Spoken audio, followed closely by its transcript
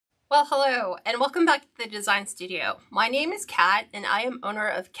Well, hello, and welcome back to the Design Studio. My name is Kat, and I am owner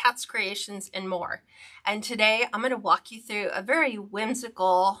of KatsCreationsNMore. And today I'm going to walk you through a very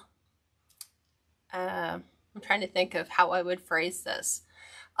whimsical, I'm trying to think of how I would phrase this,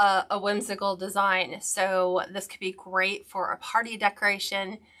 a whimsical design. So this could be great for a party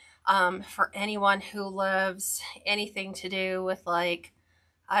decoration, for anyone who loves anything to do with, like,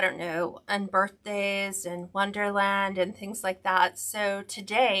 I don't know, and birthdays and Wonderland and things like that. So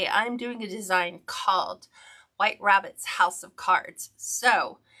today I'm doing a design called White Rabbit's House of Cards.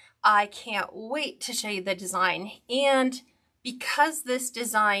 So I can't wait to show you the design. And because this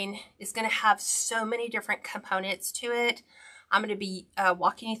design is going to have so many different components to it, I'm going to be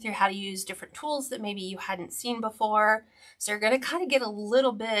walking you through how to use different tools that maybe you hadn't seen before. So you're going to kind of get a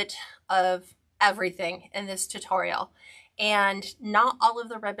little bit of everything in this tutorial. And not all of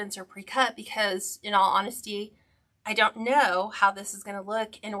the ribbons are pre-cut because, in all honesty, I don't know how this is going to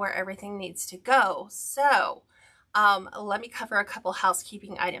look and where everything needs to go. So let me cover a couple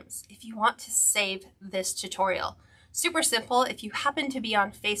housekeeping items. If you want to save this tutorial, super simple. If you happen to be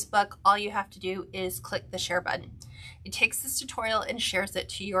on Facebook, all you have to do is click the share button. It takes this tutorial and shares it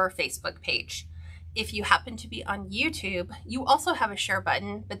to your Facebook page. If you happen to be on YouTube, you also have a share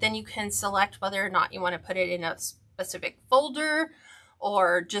button, but then you can select whether or not you want to put it in a specific folder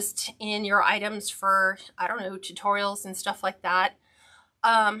or just in your items for, I don't know, tutorials and stuff like that.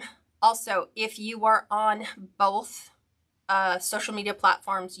 Also, if you are on both social media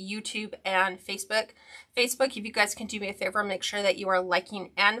platforms, YouTube and Facebook, if you guys can do me a favor, make sure that you are liking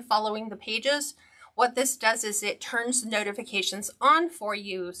and following the pages. What this does is it turns notifications on for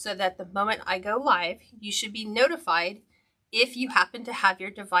you so that the moment I go live, you should be notified if you happen to have your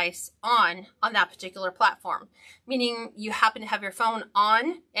device on that particular platform. Meaning you happen to have your phone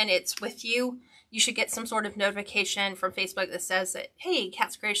on and it's with you, you should get some sort of notification from Facebook that says that, hey,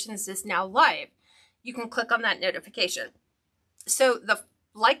 Kats Creations is now live. You can click on that notification. So the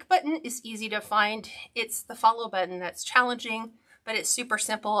like button is easy to find. It's the follow button that's challenging, but it's super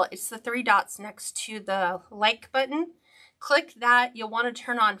simple. It's the three dots next to the like button. Click that. You'll want to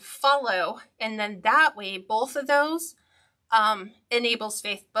turn on follow, and then that way both of those enables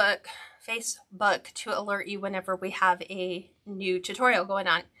Facebook to alert you whenever we have a new tutorial going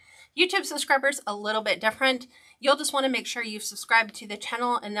on. YouTube subscribers, a little bit different. You'll just want to make sure you've subscribed to the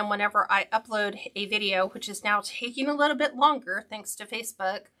channel, and then whenever I upload a video, which is now taking a little bit longer thanks to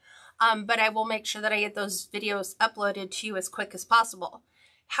Facebook, but I will make sure that I get those videos uploaded to you as quick as possible.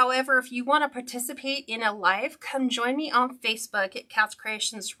 However, if you want to participate in a live, come join me on Facebook at Kats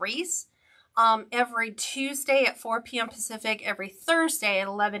Creations Race. Every Tuesday at 4 p.m. Pacific, every Thursday at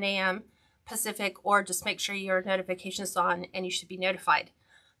 11 a.m. Pacific, or just make sure your notification's on and you should be notified.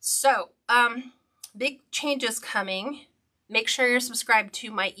 So, big changes coming. Make sure you're subscribed to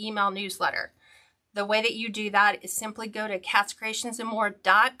my email newsletter. The way that you do that is simply go to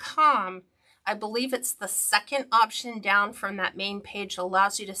KatsCreationsNMore.com. I believe it's the second option down from that main page that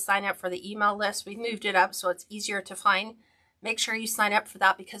allows you to sign up for the email list. We've moved it up so it's easier to find. Make sure you sign up for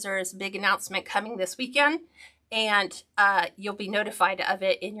that because there is a big announcement coming this weekend, and you'll be notified of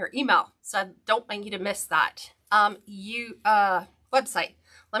it in your email. So I don't want you to miss that. Website.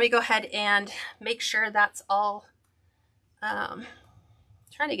 Let me go ahead and make sure that's all. Trying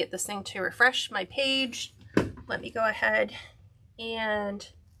to get this thing to refresh my page. Let me go ahead and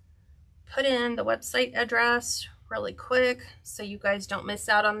put in the website address really quick so you guys don't miss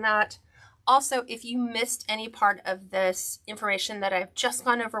out on that. Also, if you missed any part of this information that I've just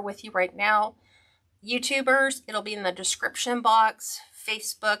gone over with you right now, YouTubers, it'll be in the description box.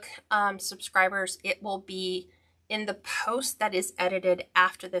 Facebook subscribers, it will be in the post that is edited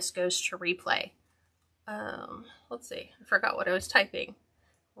after this goes to replay. Let's see, I forgot what I was typing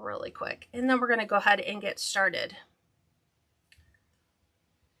really quick. And then we're going to go ahead and get started.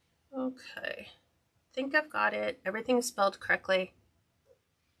 Okay, I think I've got it. Everything is spelled correctly.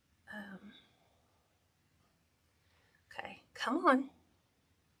 Okay, come on.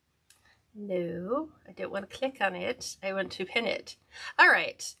 No, I don't want to click on it. I want to pin it. All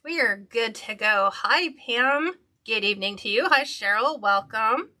right, we are good to go. Hi, Pam. Good evening to you. Hi, Cheryl.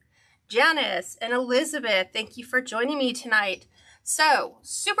 Welcome. Janice and Elizabeth, thank you for joining me tonight. So,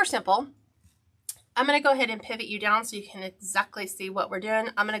 super simple. I'm going to go ahead and pivot you down so you can exactly see what we're doing.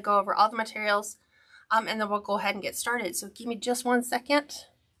 I'm going to go over all the materials, and then we'll go ahead and get started. So give me just 1 second.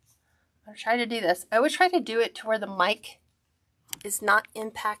 I'll try to do this. I always try to do it to where the mic is not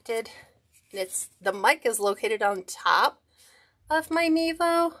impacted. And the mic is located on top of my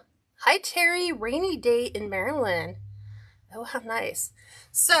Mevo. Hi, Terry. Rainy day in Maryland. Oh, how nice.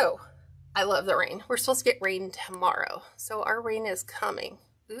 So, I love the rain. We're supposed to get rain tomorrow. So, our rain is coming.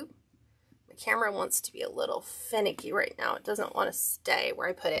 Oop, camera wants to be a little finicky right now. It doesn't want to stay where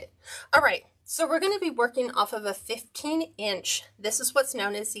I put it. All right, so we're going to be working off of a 15-inch. This is what's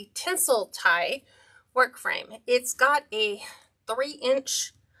known as the tinsel tie work frame. It's got a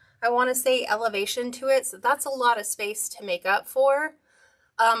 3-inch, I want to say, elevation to it, so that's a lot of space to make up for.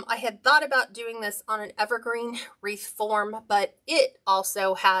 I had thought about doing this on an evergreen wreath form, but it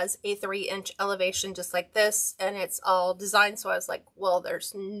also has a 3-inch elevation just like this, and it's all designed, so I was like, well,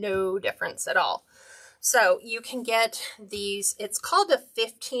 there's no difference at all. So you can get these, it's called a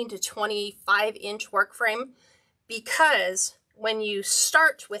 15 to 25-inch work frame because when you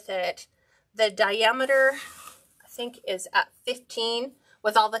start with it, the diameter, I think, is at 15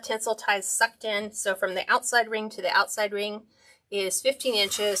 with all the tinsel ties sucked in. So from the outside ring to the outside ring is 15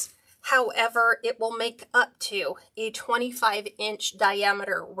 inches. However, it will make up to a 25-inch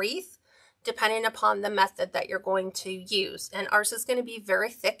diameter wreath depending upon the method that you're going to use. And ours is going to be very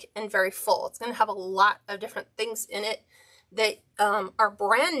thick and very full. It's going to have a lot of different things in it that are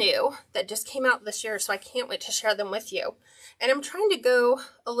brand new, that just came out this year, so I can't wait to share them with you. And I'm trying to go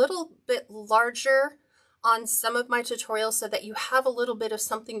a little bit larger on some of my tutorials so that you have a little bit of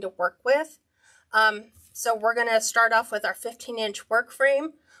something to work with. So we're going to start off with our 15-inch work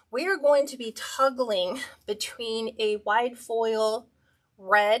frame. We are going to be toggling between a wide foil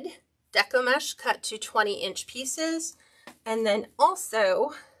red Deco mesh cut to 20-inch pieces, and then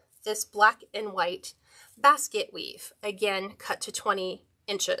also this black and white basket weave, again cut to 20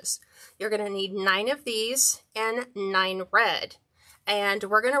 inches. You're going to need 9 of these and 9 red, and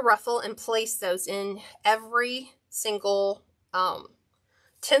we're going to ruffle and place those in every single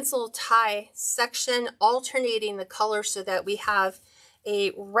tinsel tie section, alternating the colors so that we have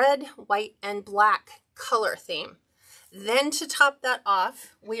a red, white, and black color theme. Then to top that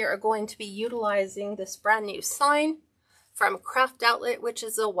off, we are going to be utilizing this brand new sign from Craft Outlet, which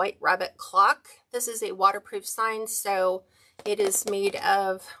is a white rabbit clock. This is a waterproof sign, so it is made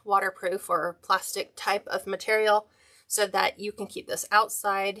of waterproof or plastic type of material so that you can keep this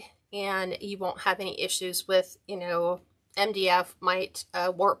outside and you won't have any issues with, you know, MDF might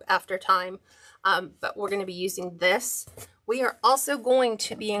warp after time, but we're going to be using this. We are also going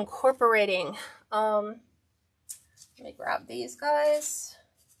to be incorporating, let me grab these guys.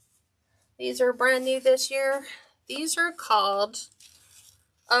 These are brand new this year. These are called,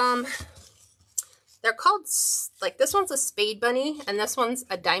 they're called, like, this one's a spade bunny and this one's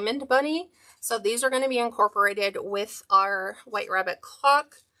a diamond bunny. So these are going to be incorporated with our white rabbit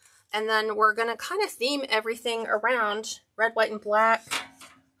clock. And then we're going to kind of theme everything around red, white, and black,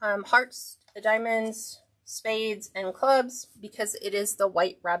 hearts, diamonds, spades, and clubs, because it is the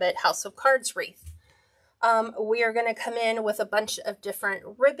White Rabbit House of Cards wreath. We are going to come in with a bunch of different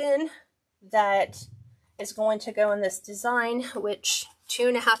ribbon that is going to go in this design, which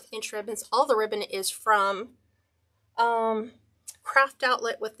 2.5-inch ribbons. All the ribbon is from Craft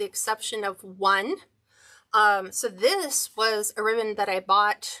Outlet with the exception of one. So this was a ribbon that I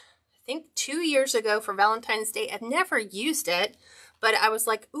bought, I think 2 years ago for Valentine's Day. I've never used it, but I was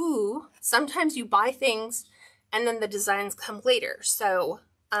like, ooh, sometimes you buy things and then the designs come later. So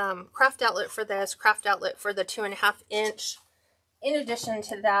Craft Outlet for this, Craft Outlet for the 2.5-inch. In addition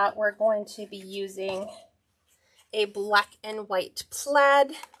to that, we're going to be using a black and white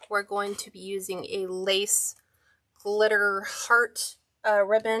plaid. We're going to be using a lace glitter heart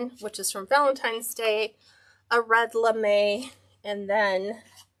ribbon, which is from Valentine's Day, a red lame, and then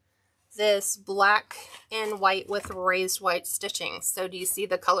this black and white with raised white stitching. So do you see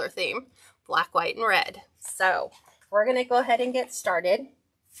the color theme? Black, white, and red. So we're going to go ahead and get started.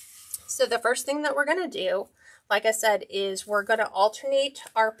 So the first thing that we're going to do, like I said, is we're going to alternate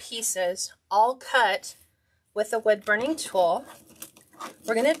our pieces, all cut with a wood burning tool.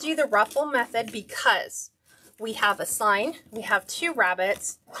 We're going to do the ruffle method because we have a sign, we have 2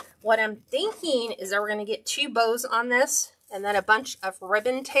 rabbits. What I'm thinking is that we're going to get 2 bows on this, and then a bunch of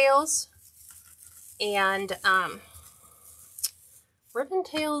ribbon tails and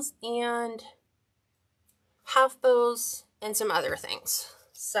half bows and some other things.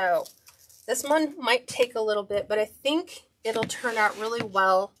 So this one might take a little bit, but I think it'll turn out really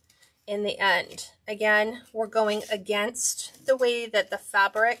well in the end. Again, we're going against the way that the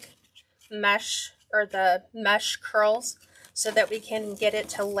fabric mesh or the mesh curls so that we can get it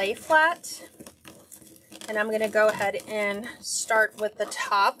to lay flat. And I'm going to go ahead and start with the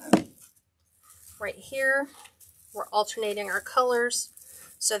top right here. We're alternating our colors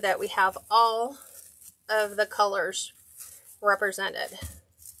so that we have all of the colors represented.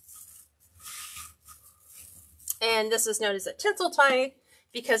 And this is known as a tinsel tie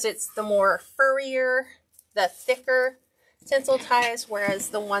because it's the more furrier, the thicker tinsel ties, whereas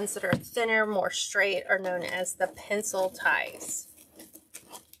the ones that are thinner, more straight, are known as the pencil ties.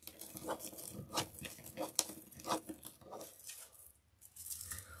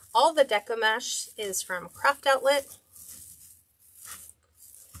 All the Deco mesh is from Craft Outlet.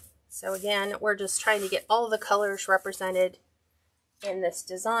 So again, we're just trying to get all the colors represented in this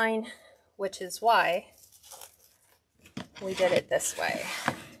design, which is why we did it this way.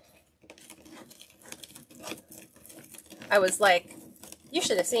 I was like, you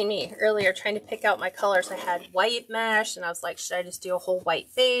should have seen me earlier trying to pick out my colors. I had white mesh, and I was like, should I just do a whole white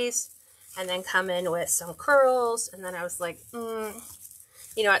base and then come in with some curls? And then I was like,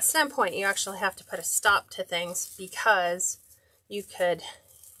 you know, at some point you actually have to put a stop to things, because you could,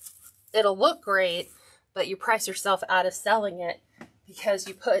 it'll look great, but you price yourself out of selling it because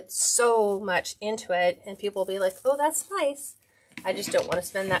you put so much into it, and people will be like, oh, that's nice. I just don't want to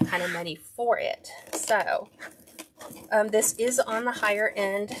spend that kind of money for it. So this is on the higher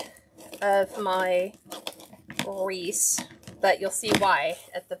end of my wreaths, but you'll see why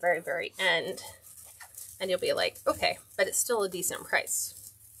at the very, very end. And you'll be like, okay, but it's still a decent price.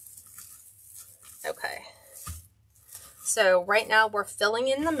 Okay. So right now we're filling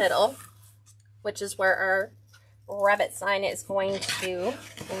in the middle, which is where our rabbit sign is going to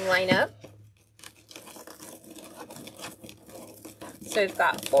line up. So we've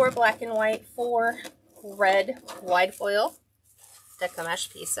got 4 black and white, 4 red wide foil Deco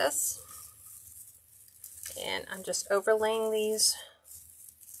mesh pieces. And I'm just overlaying these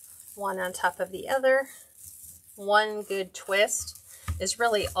one on top of the other. One good twist is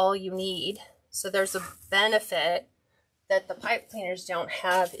really all you need. So there's a benefit that the pipe cleaners don't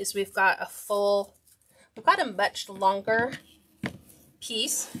have, is we've got a much longer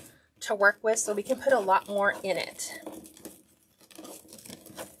piece to work with, so we can put a lot more in it.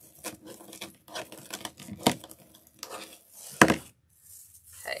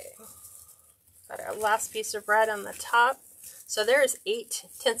 Okay, got our last piece of red on the top. So there's 8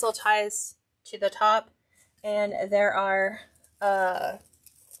 tinsel ties to the top, and there are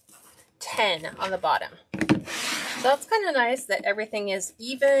 10 on the bottom. So that's kind of nice that everything is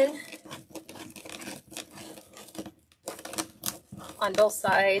even on both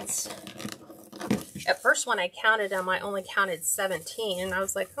sides. At first, when I counted them, I only counted 17, and I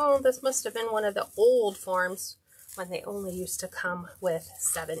was like, oh, this must have been one of the old forms when they only used to come with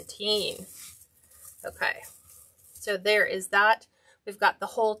 17. Okay, so there is that. We've got the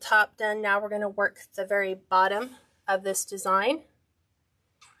whole top done. Now we're going to work the very bottom of this design.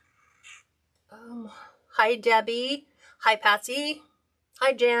 Hi, Debbie. Hi, Patsy.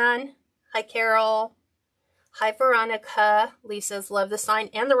 Hi, Jan. Hi, Carol. Hi, Veronica. Lisa's love the sign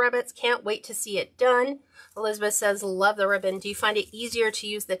and the rabbits. Can't wait to see it done. Elizabeth says, love the ribbon. Do you find it easier to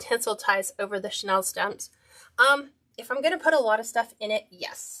use the tinsel ties over the chenille stumps? If I'm going to put a lot of stuff in it,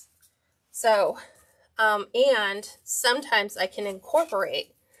 yes. So, and sometimes I can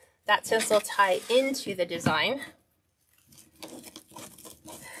incorporate that tinsel tie into the design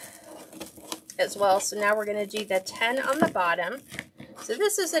as well. So now we're going to do the 10 on the bottom. So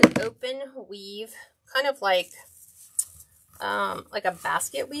this is an open weave, kind of like a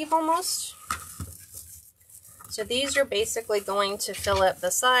basket weave almost. So these are basically going to fill up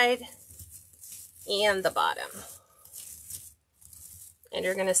the side and the bottom. And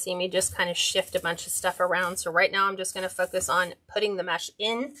you're going to see me just kind of shift a bunch of stuff around. So right now I'm just going to focus on putting the mesh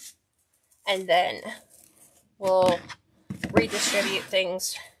in, and then we'll redistribute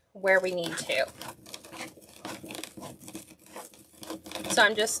things where we need to. So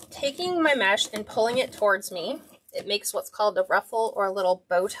I'm just taking my mesh and pulling it towards me. It makes what's called a ruffle or a little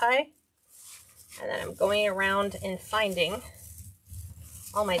bow tie. And then I'm going around and finding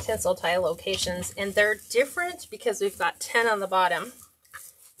all my tinsel tie locations. And they're different because we've got 10 on the bottom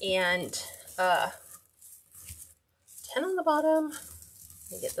and 10 on the bottom.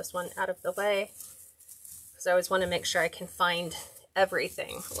 Let me get this one out of the way, because I always want to make sure I can find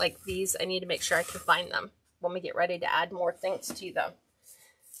everything. Like these, I need to make sure I can find them when we get ready to add more things to them.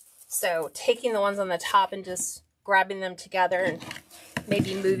 So taking the ones on the top and just grabbing them together and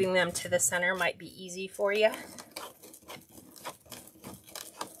maybe moving them to the center might be easy for you.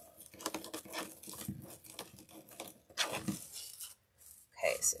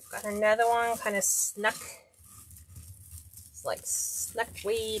 Okay, so I've got another one kind of snuck. It's like snuck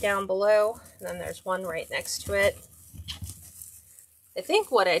way down below. And then there's one right next to it. I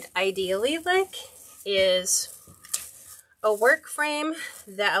think what I'd ideally like is a work frame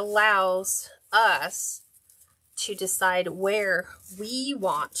that allows us to decide where we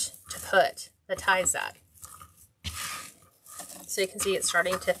want to put the ties at. So you can see it's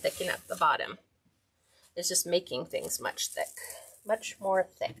starting to thicken up the bottom. is just making things much more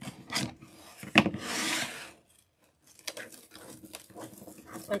thick.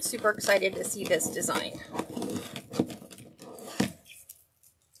 I'm super excited to see this design,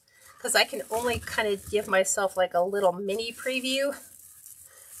 because I can only kind of give myself like a little mini preview,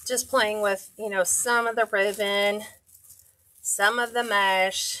 just playing with, you know, some of the ribbon, some of the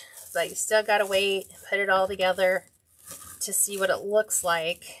mesh, but you still gotta wait, put it all together to see what it looks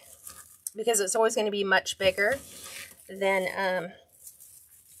like, because it's always going to be much bigger than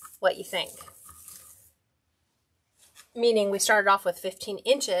what you think. Meaning we started off with 15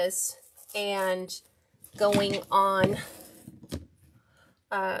 inches and going on,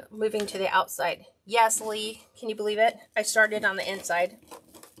 moving to the outside. Yes, Lee, can you believe it? I started on the inside.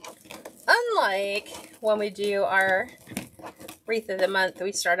 Unlike when we do our Wreath of the Month,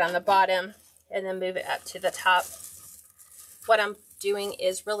 we start on the bottom and then move it up to the top. What I'm doing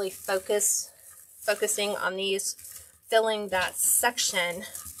is really focusing on these, filling that section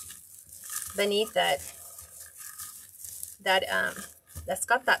beneath it that's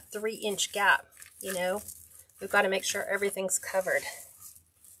got that 3-inch gap. You know, we've got to make sure everything's covered.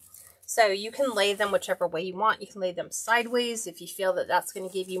 So you can lay them whichever way you want. You can lay them sideways if you feel that that's going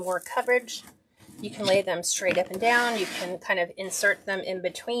to give you more coverage. You can lay them straight up and down. You can kind of insert them in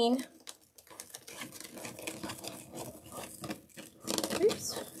between.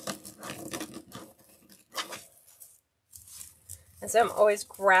 Oops. And so I'm always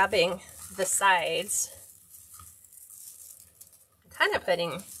grabbing the sides, kind of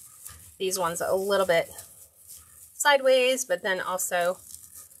putting these ones a little bit sideways, but then also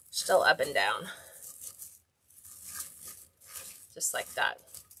still up and down, just like that.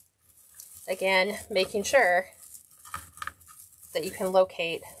 Again, making sure that you can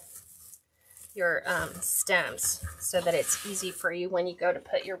locate your stems so that it's easy for you when you go to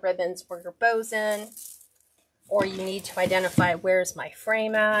put your ribbons or your bows in, or you need to identify where's my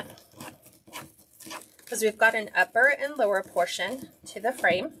frame at, because we've got an upper and lower portion to the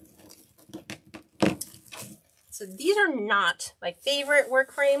frame. So these are not my favorite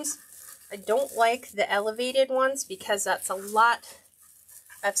work frames. I don't like the elevated ones because that's a lot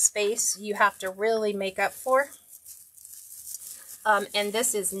of space you have to really make up for. And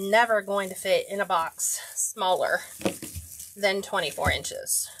this is never going to fit in a box smaller than 24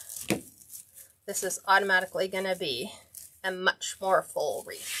 inches. This is automatically going to be a much more full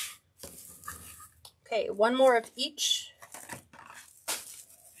wreath. Okay, one more of each.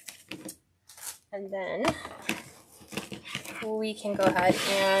 And then we can go ahead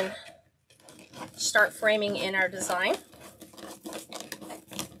and start framing in our design.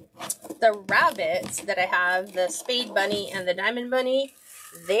 The rabbits that I have, the spade bunny and the diamond bunny,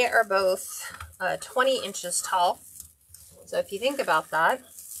 they are both 20 inches tall. So if you think about that,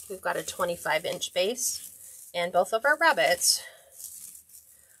 we've got a 25-inch base, and both of our rabbits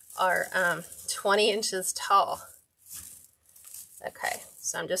are 20 inches tall. Okay,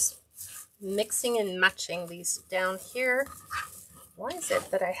 so I'm just mixing and matching these down here. Why is it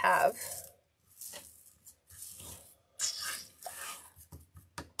that I have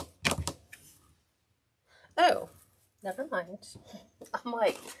oh, never mind. I'm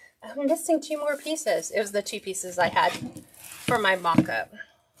like, I'm missing 2 more pieces. It was the 2 pieces I had for my mock-up.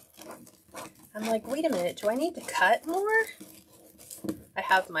 I'm like, wait a minute, do I need to cut more? I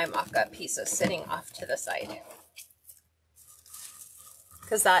have my mock-up pieces sitting off to the side,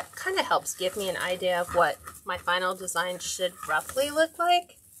 because that kind of helps give me an idea of what my final design should roughly look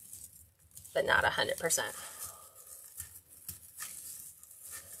like, but not 100%.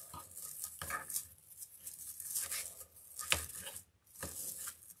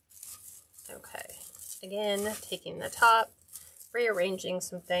 Okay, again, taking the top, rearranging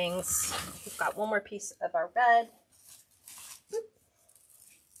some things. We've got one more piece of our red.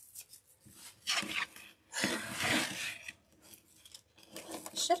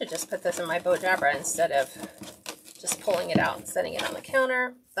 Should have just put this in my bow jabber instead of just pulling it out and setting it on the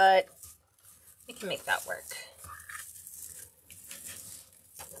counter, but we can make that work.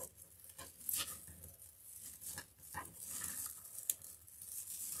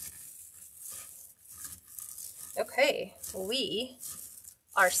 Okay, we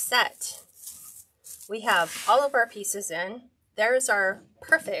are set. We have all of our pieces in. There's our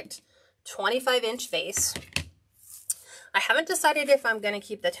perfect 25-inch vase. I haven't decided if I'm going to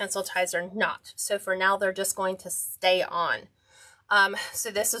keep the tinsel ties or not. So for now, they're just going to stay on.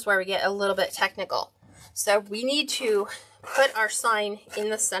 So this is where we get a little bit technical. So we need to put our sign in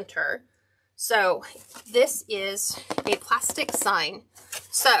the center. So this is a plastic sign.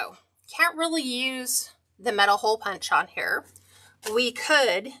 So can't really use the metal hole punch on here. We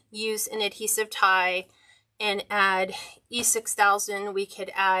could use an adhesive tie and add E6000. We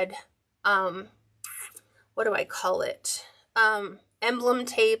could add, what do I call it? Emblem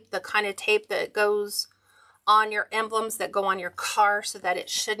tape, the kind of tape that goes on your emblems that go on your car so that it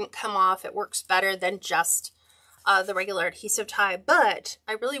shouldn't come off. It works better than just the regular adhesive tie, but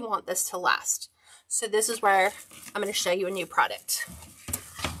I really want this to last. So this is where I'm going to show you a new product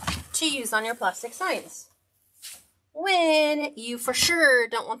to use on your plastic signs when you for sure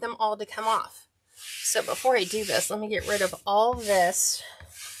don't want them all to come off. So before I do this, let me get rid of all this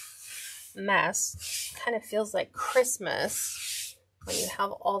mess. Kind of feels like Christmas when you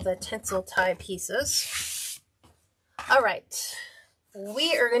have all the tinsel tie pieces. All right,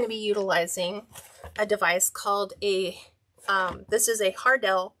 we are going to be utilizing a device called a, this is a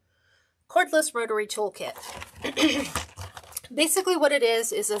Hardell cordless rotary toolkit. Basically what it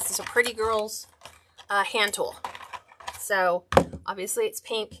is it's a pretty girl's hand tool. So obviously it's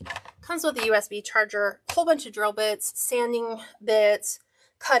pink, comes with a USB charger, a whole bunch of drill bits, sanding bits,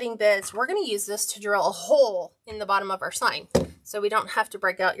 cutting bits. We're going to use this to drill a hole in the bottom of our sign so we don't have to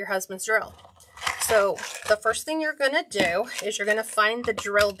break out your husband's drill. So the first thing you're going to do is you're going to find the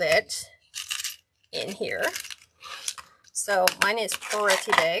drill bit in here. So mine is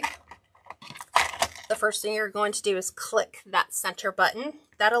pretty big. The first thing you're going to do is click that center button.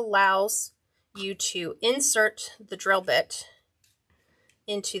 That allows you to insert the drill bit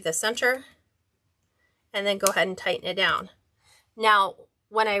into the center and then go ahead and tighten it down. Now,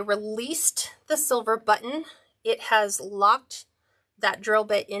 when I released the silver button, it has locked that drill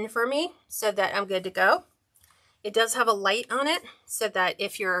bit in for me so that I'm good to go. It does have a light on it so that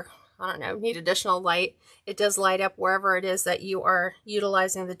if you're, I don't know, need additional light, it does light up wherever it is that you are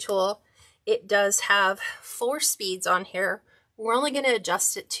utilizing the tool. It does have 4 speeds on here. We're only going to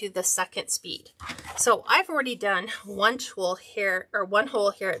adjust it to the 2nd speed. So I've already done one hole here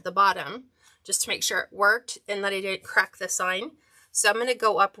at the bottom just to make sure it worked and that I didn't crack the sign. So I'm going to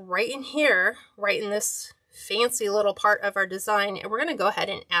go up right in here, right in this fancy little part of our design, and we're going to go ahead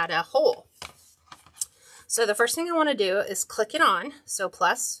and add a hole. So the first thing I want to do is click it on. So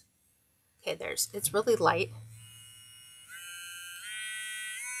plus, okay, it's really light.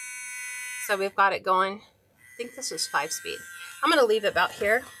 So we've got it going. I think this is 5 speed. I'm going to leave it about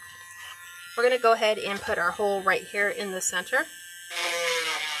here. We're going to go ahead and put our hole right here in the center.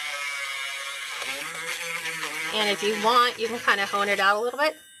 And if you want, you can kind of hone it out a little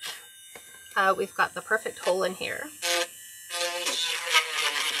bit. We've got the perfect hole in here.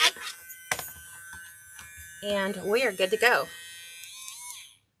 And we are good to go.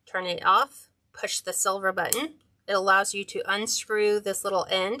 Turn it off, push the silver button. It allows you to unscrew this little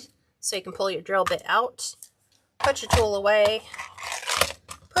end so you can pull your drill bit out. Put your tool away,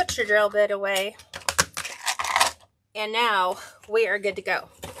 put your drill bit away, and now we are good to go.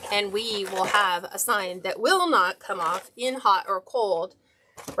 And we will have a sign that will not come off in hot or cold,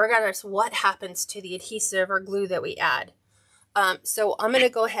 regardless of what happens to the adhesive or glue that we add. So I'm going to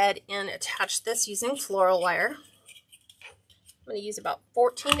go ahead and attach this using floral wire. I'm going to use about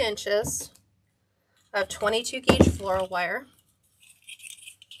 14 inches of 22 gauge floral wire.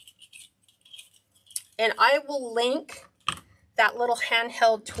 And I will link that little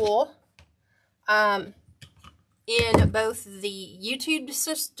handheld tool in both the YouTube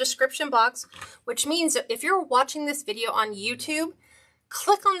description box, which means that if you're watching this video on YouTube,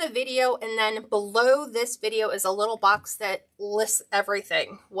 click on the video, and then below this video is a little box that lists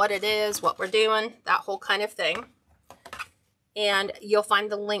everything, what it is, what we're doing, that whole kind of thing. And you'll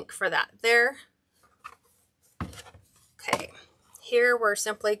find the link for that there. Okay. Here we're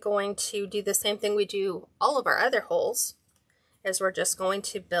simply going to do the same thing we do all of our other holes, as we're just going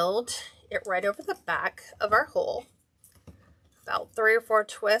to build it right over the back of our hole, about 3 or 4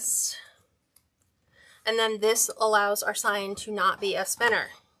 twists, and then this allows our sign to not be a spinner.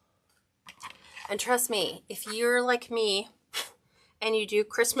 And trust me, if you're like me and you do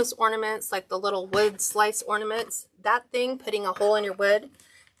Christmas ornaments, like the little wood slice ornaments, that thing, putting a hole in your wood,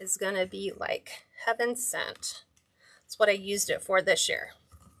 is going to be like heaven sent. That's what I used it for this year.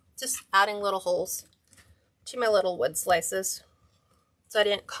 Just adding little holes to my little wood slices. So I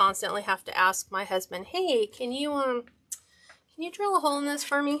didn't constantly have to ask my husband, hey, can you drill a hole in this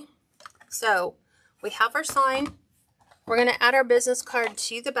for me? So we have our sign. We're going to add our business card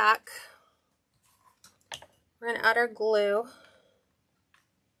to the back. We're going to add our glue.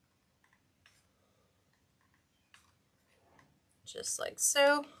 Just like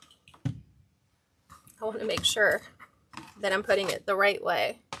so. I want to make sure that I'm putting it the right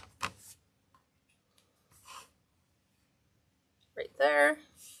way. Right there.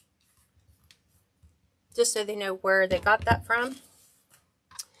 Just so they know where they got that from.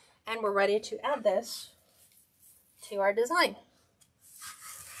 And we're ready to add this to our design.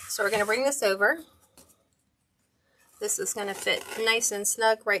 So we're going to bring this over. This is going to fit nice and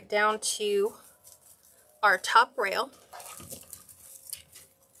snug right down to our top rail.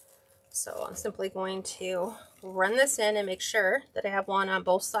 So I'm simply going to run this in and make sure that I have one on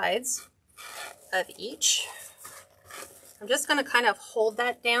both sides of each. I'm just going to kind of hold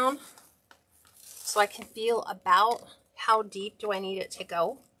that down so I can feel about how deep do I need it to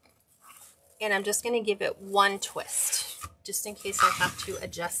go. And I'm just going to give it one twist, just in case I have to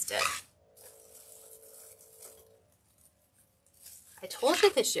adjust it. I told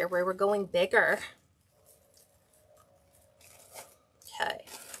you this year we were going bigger. Okay,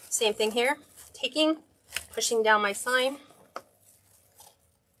 same thing here. Pushing down my sign.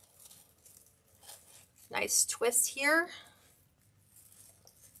 Nice twist here.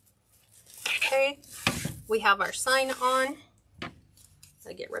 Okay, we have our sign on.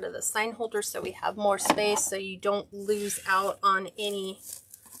 I get rid of the sign holder so we have more space so you don't lose out on any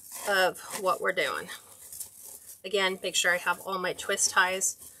of what we're doing. Again, make sure I have all my twist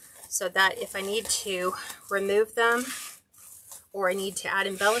ties so that if I need to remove them or I need to add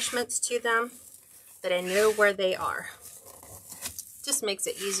embellishments to them, that I know where they are. Just makes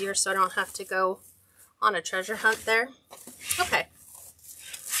it easier so I don't have to go on a treasure hunt there. Okay,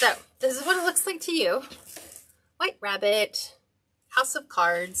 so this is what it looks like to you. White rabbit, house of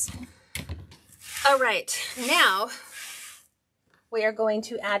cards. All right, now we are going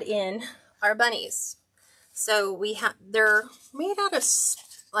to add in our bunnies. So they're made out of,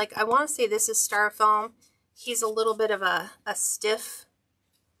 like, I want to say this is styrofoam. He's a little bit of a stiff,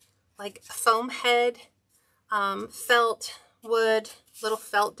 like, foam head, felt, wood, little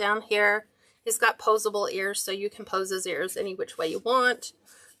felt down here. He's got posable ears, so you can pose his ears any which way you want.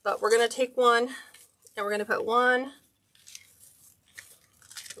 But we're going to take one, and we're going to put one.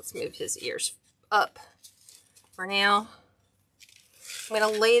 Let's move his ears up for now. I'm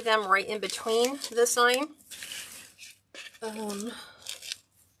going to lay them right in between the sign.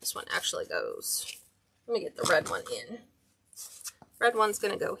 This one actually goes, let me get the red one in. Red one's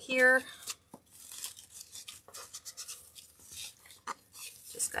going to go here.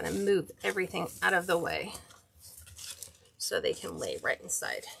 Just got to move everything out of the way so they can lay right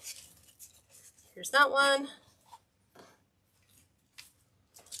inside. Here's that one.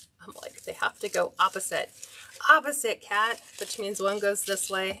 I'm like, they have to go opposite. Opposite, Cat, which means one goes this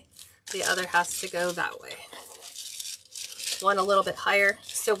way, the other has to go that way. One a little bit higher.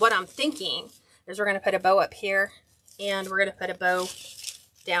 So what I'm thinking is we're going to put a bow up here, and we're going to put a bow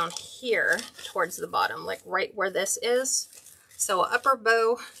down here towards the bottom, like right where this is. So an upper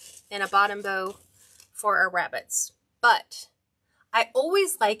bow and a bottom bow for our rabbits. But I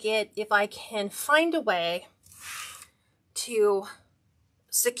always like it if I can find a way to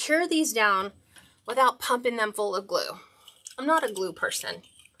secure these down without pumping them full of glue. I'm not a glue person.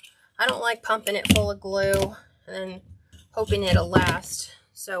 I don't like pumping it full of glue and hoping it'll last.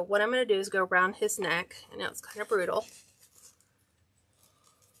 So what I'm going to do is go around his neck. I know it's kind of brutal.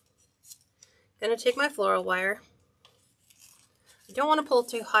 Going to take my floral wire. I don't want to pull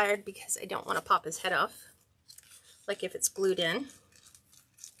too hard because I don't want to pop his head off, like if it's glued in.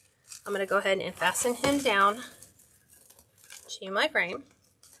 I'm going to go ahead and fasten him down to my frame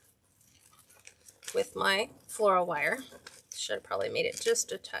with my floral wire. Should have probably made it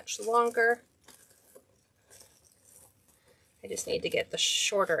just a touch longer. I just need to get the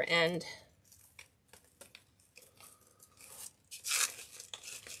shorter end.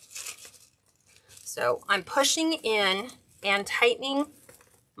 So I'm pushing in and tightening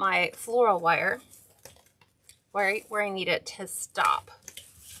my floral wire right where I need it to stop.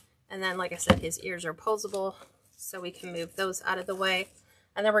 And then, like I said, his ears are posable, so we can move those out of the way.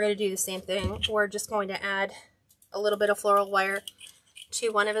 And then we're going to do the same thing. We're just going to add a little bit of floral wire to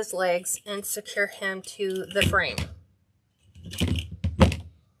one of his legs and secure him to the frame.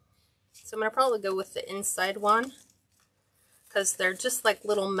 So I'm going to probably go with the inside one because they're just like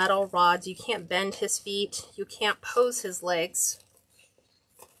little metal rods. You can't bend his feet. You can't pose his legs.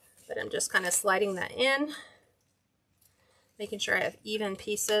 But I'm just kind of sliding that in, making sure I have even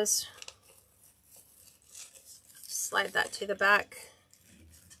pieces. Slide that to the back.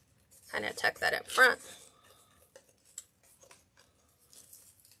 Kind of tuck that up front.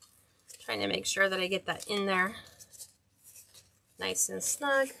 Trying to make sure that I get that in there nice and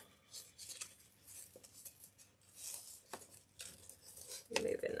snug.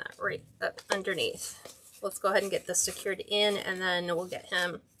 Moving that right up underneath. Let's go ahead and get this secured in, and then we'll get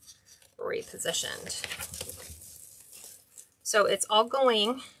him repositioned. So it's all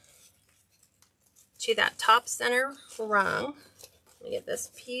going to that top center rung. Let me get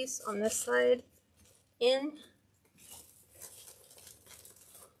this piece on this side in.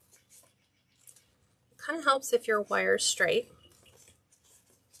 Kind of helps if your wire's straight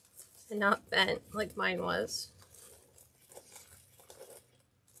and not bent like mine was.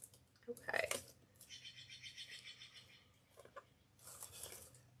 Okay.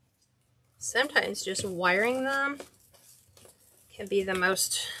 Sometimes just wiring them can be the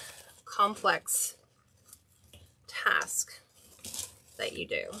most complex task that you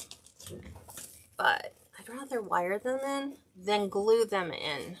do. But I'd rather wire them in than glue them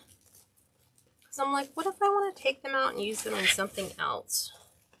in. Because I'm like, what if I want to take them out and use them in something else?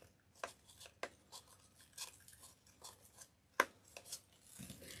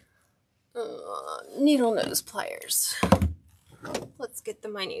 Needle nose pliers. Let's get the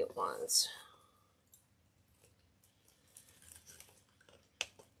minute ones.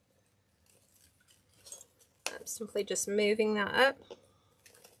 I'm simply just moving that up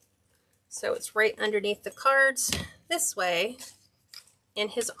so it's right underneath the cards this way,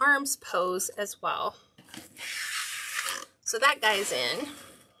 and his arms pose as well. So that guy's in.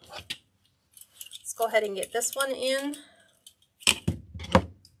 Let's go ahead and get this one in.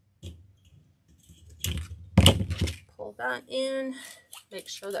 Pull that in. Make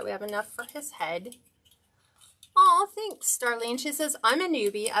sure that we have enough for his head. Oh, thanks, Darlene. She says, I'm a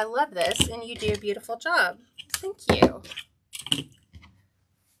newbie. I love this, and you do a beautiful job. Thank you.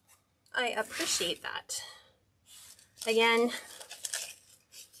 I appreciate that. Again,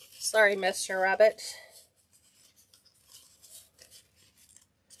 sorry, Mr. Rabbit.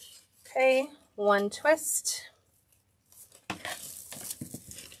 Okay, one twist.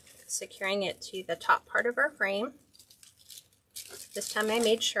 Securing it to the top part of our frame. This time I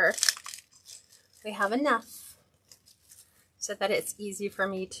made sure we have enough so that it's easy for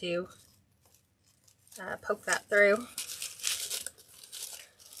me to poke that through.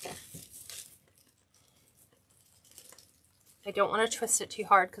 I don't want to twist it too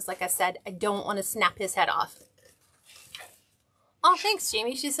hard because, like I said, I don't want to snap his head off. Oh, thanks,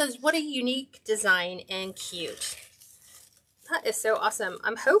 Jamie. She says, what a unique design and cute. That is so awesome.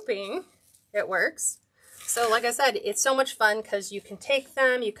 I'm hoping it works. So like I said, it's so much fun because you can take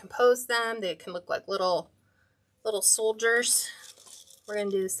them, you can pose them. They can look like little soldiers. We're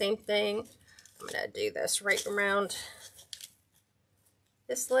going to do the same thing. I'm going to do this right around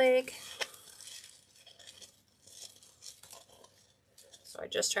this leg. So I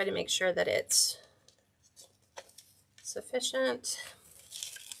just try to make sure that it's sufficient.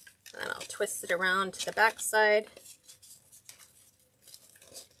 And I'll twist it around to the back side.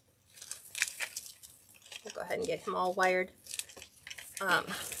 We'll go ahead and get him all wired.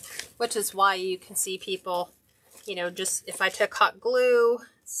 Which is why you can see people, you know, just if I took hot glue,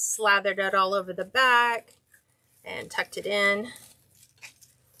 slathered it all over the back, and tucked it in.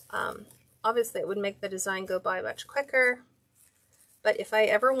 Obviously, it would make the design go by much quicker. But if I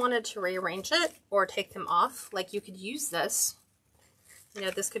ever wanted to rearrange it or take them off, like you could use this. You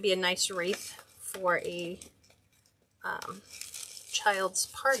know, this could be a nice wreath for a child's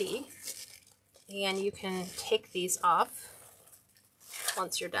party. And you can take these off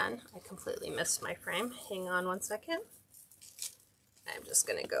once you're done. I completely missed my frame. Hang on one second. I'm just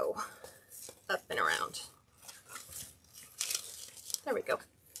going to go up and around. There we go.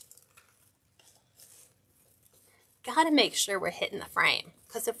 Gotta make sure we're hitting the frame,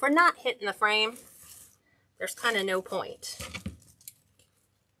 because if we're not hitting the frame, there's kind of no point.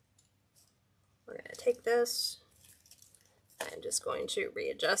 We're going to take this. I'm just going to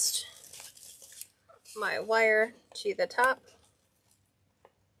readjust my wire to the top.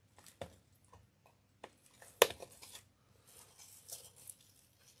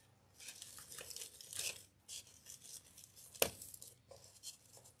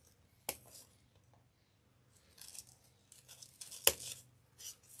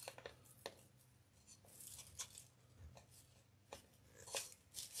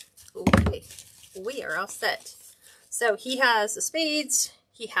 Okay, we are all set. So he has the spades,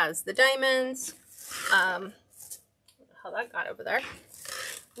 he has the diamonds. How that got over there.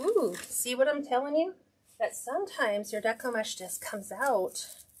 Ooh, see what I'm telling you? That sometimes your deco mesh just comes out.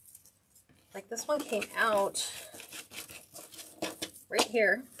 Like this one came out right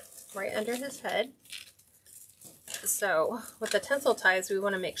here, right under his head. So with the tensile ties, we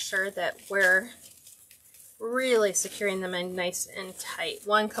want to make sure that we're really securing them in nice and tight.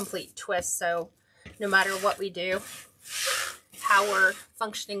 One complete twist, so no matter what we do, how we're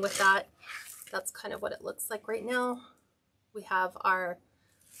functioning with that, that's kind of what it looks like right now. We have our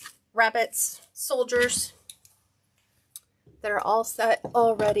rabbits, soldiers that are all set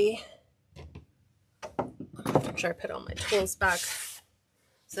already. I'm sure I put all my tools back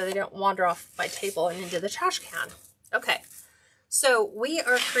so they don't wander off my table and into the trash can. Okay, so we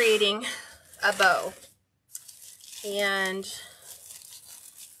are creating a bow. And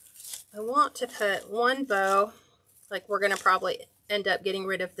I want to put one bow, like we're going to probably end up getting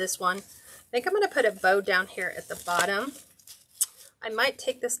rid of this one. I think I'm going to put a bow down here at the bottom. I might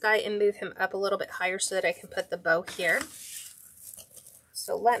take this guy and move him up a little bit higher so that I can put the bow here.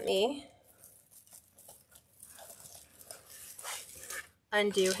 So let me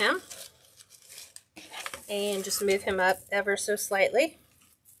undo him and just move him up ever so slightly.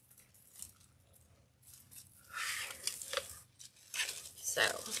 So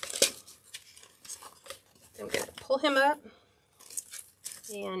I'm going to pull him up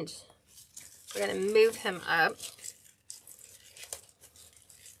and we're going to move him up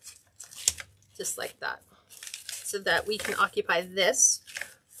just like that so that we can occupy this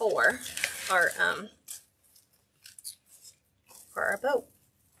for our bow.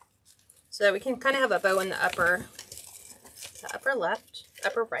 So that we can kind of have a bow in the upper left,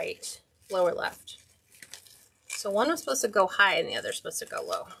 upper right, lower left. So one was supposed to go high and the other is supposed to go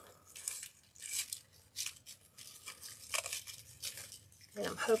low. And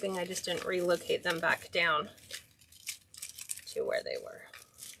I'm hoping I just didn't relocate them back down to where they were.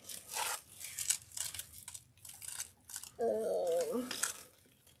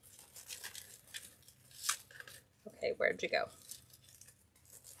 Okay, where'd you go?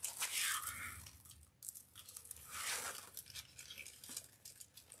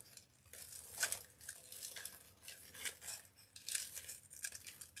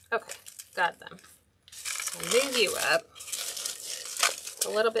 Okay, got them. So move you up a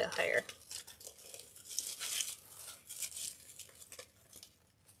little bit higher.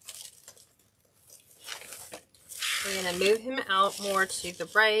 We're going to move him out more to the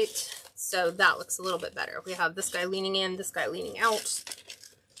right, so that looks a little bit better. We have this guy leaning in, this guy leaning out.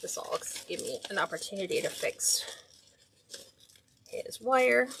 This will give me an opportunity to fix his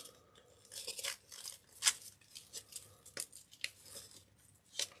wire.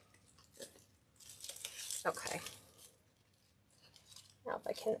 Okay. Now if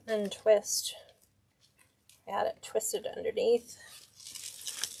I can untwist, I had it twisted underneath,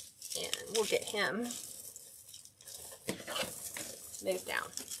 and we'll get him moved down,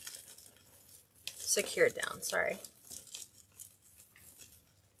 secured down, sorry.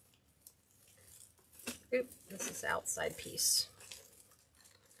 Oop, this is the outside piece.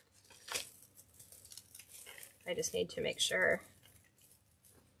 I just need to make sure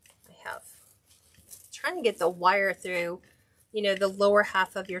I have, trying to get the wire through, you know, the lower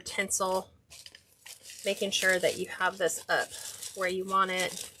half of your tinsel, making sure that you have this up where you want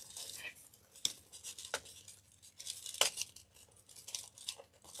it.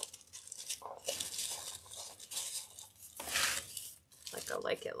 I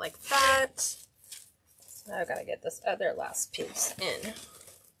like it like that. So I've got to get this other last piece in.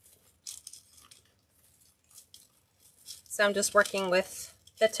 So I'm just working with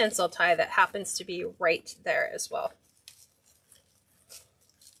the tinsel tie that happens to be right there as well.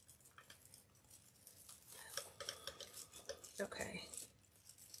 Okay.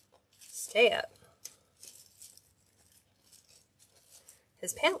 Stay up.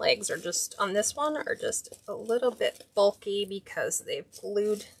 His pant legs are just, on this one, are just a little bit bulky because they've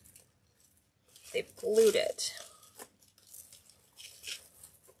glued it.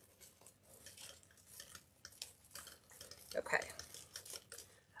 Okay.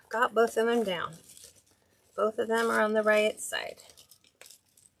 I've got both of them down. Both of them are on the right side.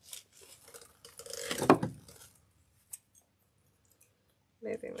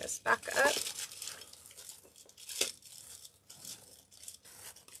 Moving this back up.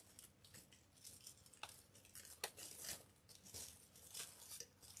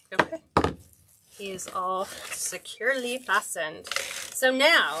 Okay, he is all securely fastened. So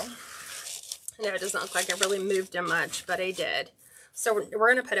now, I know it doesn't look like I really moved him much, but I did. So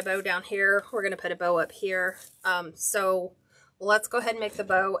we're going to put a bow down here. We're going to put a bow up here. So let's go ahead and make the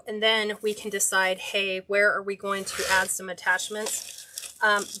bow, and then we can decide, hey, where are we going to add some attachments?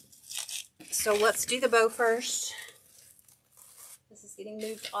 So let's do the bow first. This is getting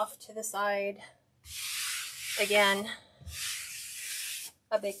moved off to the side. Again,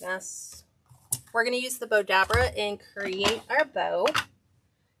 a big mess. We're going to use the bow dabber and create our bow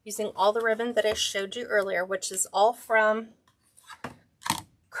using all the ribbon that I showed you earlier, which is all from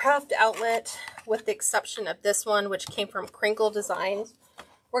Craft Outlet, with the exception of this one, which came from Crinkle Designs.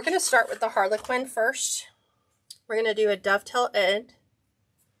 We're going to start with the Harlequin first. We're going to do a dovetail end.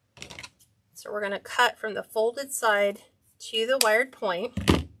 So we're going to cut from the folded side to the wired point.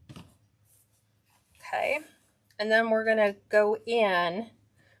 Okay. And then we're going to go in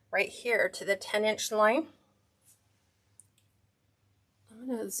right here to the 10-inch line. I'm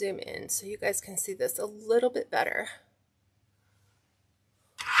going to zoom in so you guys can see this a little bit better.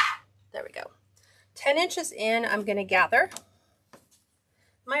 There we go. 10 inches in, I'm going to gather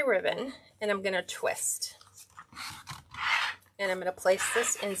my ribbon and I'm going to twist. And I'm going to place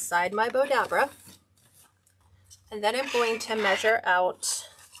this inside my Bodabra. And then I'm going to measure out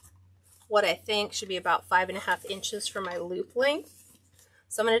what I think should be about 5.5 inches for my loop length.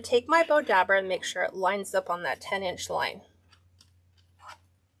 So I'm going to take my Bodabra and make sure it lines up on that 10-inch line.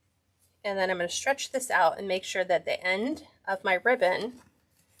 And then I'm going to stretch this out and make sure that the end of my ribbon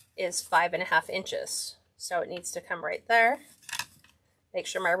is 5.5 inches. So it needs to come right there. Make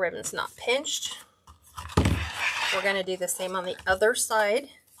sure my ribbon's not pinched. We're going to do the same on the other side.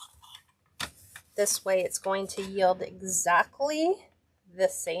 This way it's going to yield exactly the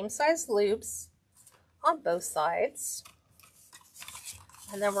same size loops on both sides.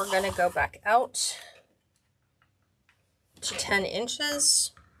 And then we're going to go back out to 10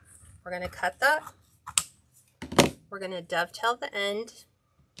 inches. We're going to cut that. We're going to dovetail the end.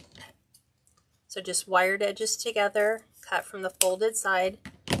 So just wired edges together, cut from the folded side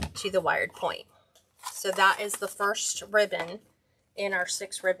to the wired point. So that is the first ribbon in our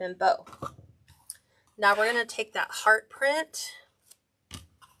 6-ribbon bow. Now we're going to take that heart print,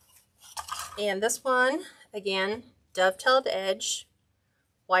 and this one, again, dovetailed edge,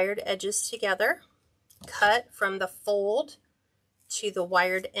 wired edges together, cut from the fold to the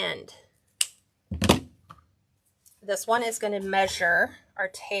wired end. This one is going to measure, our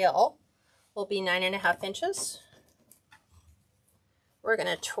tail will be 9.5 inches. We're going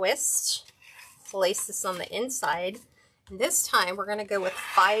to twist, place this on the inside, and this time we're going to go with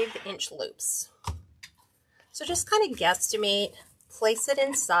 5-inch loops. So just kind of guesstimate, place it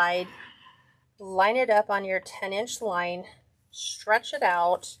inside, line it up on your 10-inch line, stretch it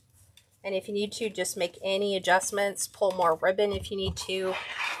out, and if you need to, just make any adjustments, pull more ribbon if you need to,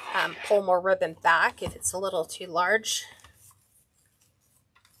 pull more ribbon back if it's a little too large.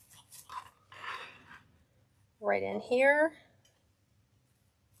 Right in here.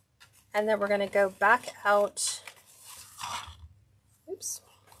 And then we're going to go back out, oops,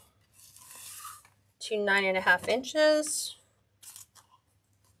 to 9.5 inches.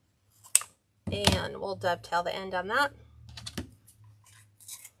 And we'll dovetail the end on that.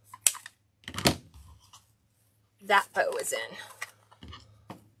 That bow is in.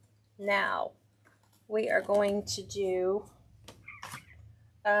 Now we are going to do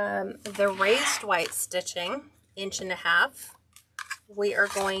the raised white stitching, 1.5 inches. We are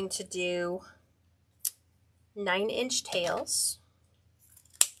going to do 9-inch tails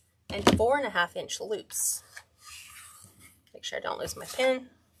and 4.5-inch loops. Make sure I don't lose my pin.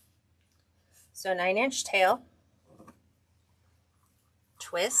 So 9-inch tail,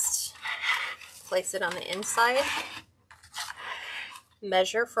 twist, place it on the inside,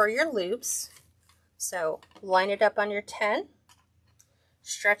 measure for your loops. So line it up on your 10,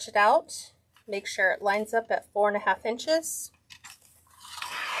 stretch it out, make sure it lines up at 4.5 inches.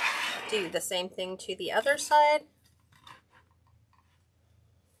 Do the same thing to the other side.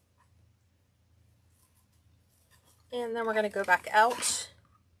 And then we're going to go back out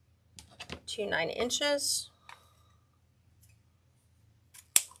to 9 inches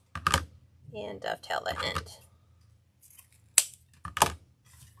and dovetail the end.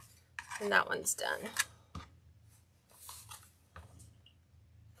 And that one's done.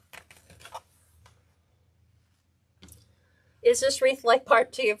 Is this wreath like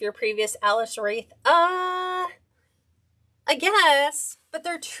part 2 of your previous Alice wreath? I guess, but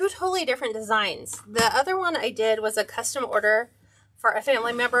they're 2 totally different designs. The other one I did was a custom order for a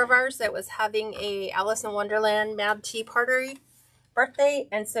family member of ours that was having a Alice in Wonderland Mad Tea Party birthday,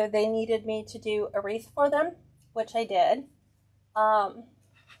 and so they needed me to do a wreath for them, which I did.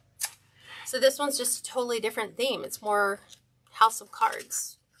 So this one's just a totally different theme. It's more House of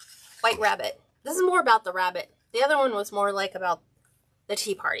Cards, White Rabbit. This is more about the rabbit. The other one was more like about the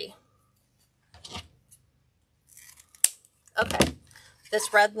tea party. Okay,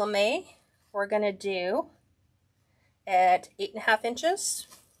 this red lame we're going to do at 8.5 inches.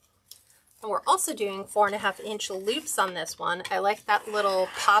 And we're also doing 4.5-inch loops on this one. I like that little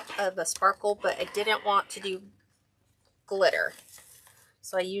pop of a sparkle, but I didn't want to do glitter.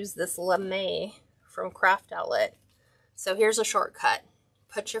 So I used this lame from Craft Outlet. So here's a shortcut.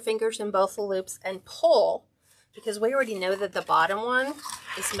 Put your fingers in both the loops and pull, because we already know that the bottom one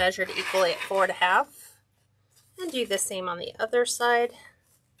is measured equally at 4.5. And do the same on the other side.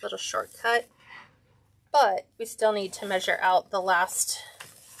 Little shortcut. But we still need to measure out the last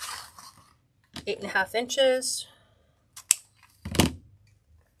 8.5 inches.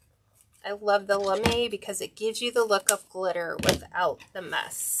 I love the lame because it gives you the look of glitter without the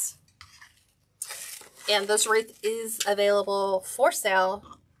mess. And this wreath is available for sale.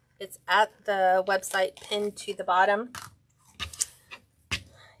 It's at the website pinned to the bottom.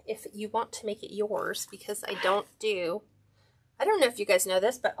 If you want to make it yours, because I don't know if you guys know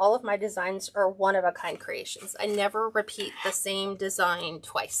this, but all of my designs are one-of-a-kind creations. I never repeat the same design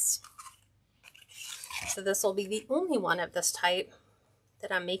twice. So this will be the only one of this type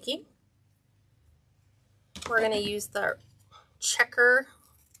that I'm making. We're going to use the checkerboard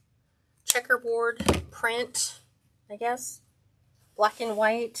print, I guess, black and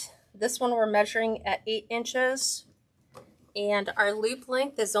white. This one we're measuring at 8 inches, and our loop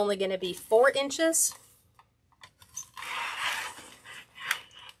length is only going to be 4 inches.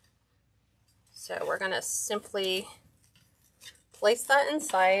 So we're going to simply place that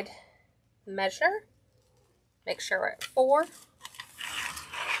inside, measure, make sure we're at 4.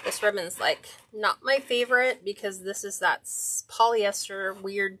 This ribbon's like not my favorite because this is that polyester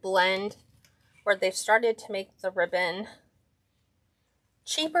weird blend where they've started to make the ribbon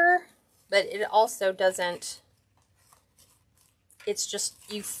cheaper, but it also doesn't, it's just,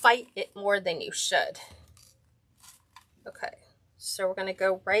 you fight it more than you should. Okay, so we're going to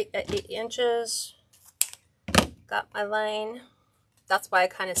go right at 8 inches. Got my line. That's why I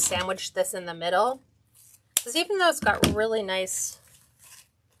kind of sandwiched this in the middle, because even though it's got really nice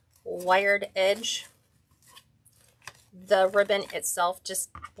wired edge, the ribbon itself just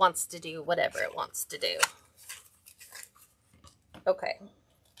wants to do whatever it wants to do. Okay.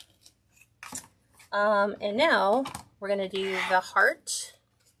 And now we're going to do the heart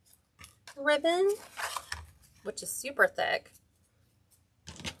ribbon, which is super thick.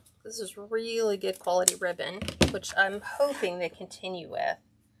 This is really good quality ribbon, which I'm hoping they continue with.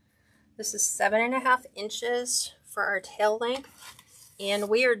 This is 7.5 inches for our tail length, and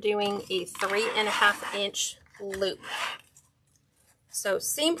we are doing a 3.5 inch loop. So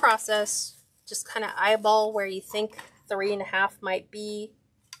same process, just kind of eyeball where you think 3.5 might be,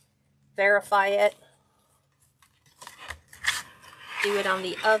 verify it, do it on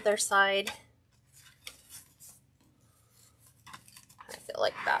the other side. I feel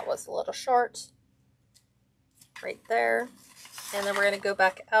like that was a little short right there, and then we're going to go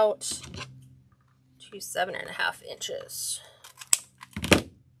back out to 7.5 inches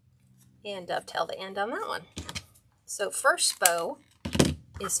and dovetail the end on that one. So first bow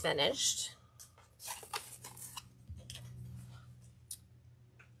is finished.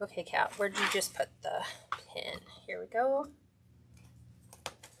 Okay, Kat, where'd you just put the pin? Here we go.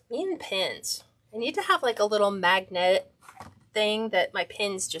 Me and pins. I need to have like a little magnet thing that my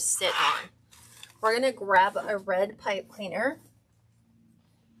pins just sit on. We're going to grab a red pipe cleaner.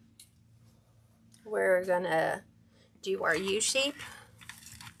 We're going to do our U shape.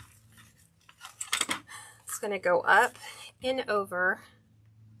 It's going to go up and over.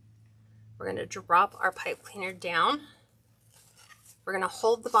 We're going to drop our pipe cleaner down. We're going to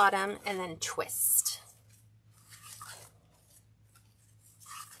hold the bottom and then twist.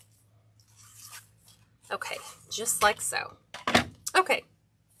 Okay, just like so. Okay,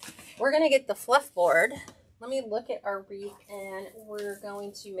 we're going to get the fluff board. Let me look at our wreath and we're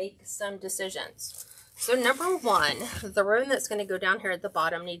going to make some decisions. So number one, the ribbon that's going to go down here at the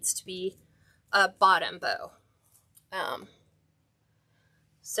bottom needs to be a bottom bow.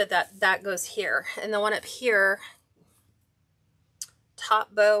 So that goes here. And the one up here,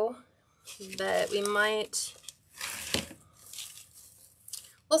 top bow, that we might,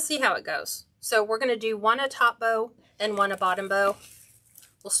 we'll see how it goes. So we're going to do one a top bow and one a bottom bow.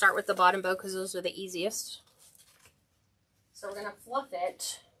 We'll start with the bottom bow because those are the easiest. So we're going to fluff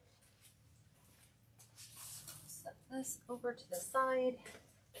it. Set this over to the side.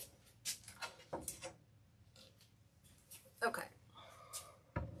 Okay.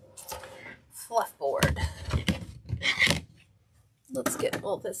 Fluff board. Let's get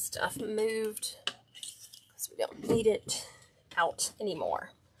all this stuff moved because we don't need it out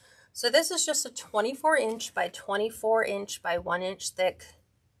anymore. So this is just a 24 inch by 24 inch by 1 inch thick,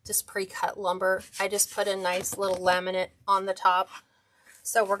 just pre-cut lumber. I just put a nice little laminate on the top.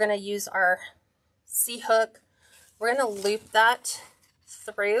 So we're going to use our C-hook. We're going to loop that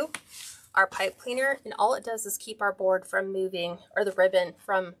through our pipe cleaner, and all it does is keep our board from moving, or the ribbon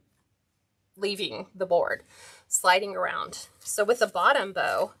from leaving the board, sliding around. So with the bottom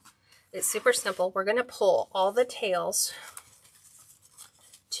bow, it's super simple. We're going to pull all the tails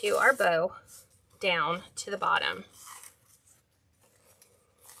to our bow down to the bottom.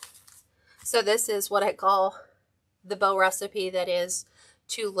 So this is what I call the bow recipe, that is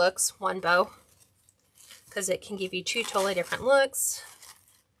 2 looks, 1 bow, because it can give you 2 totally different looks.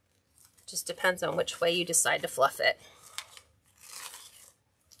 Just depends on which way you decide to fluff it.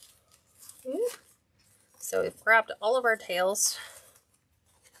 So we've grabbed all of our tails,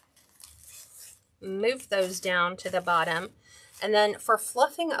 move those down to the bottom, and then for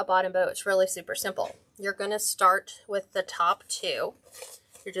fluffing a bottom bow, it's really super simple. You're going to start with the top two.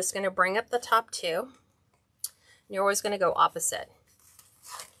 You're just going to bring up the top two. You're always going to go opposite.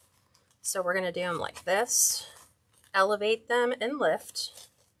 So we're going to do them like this, elevate them and lift.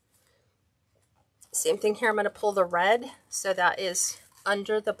 Same thing here, I'm going to pull the red, so that is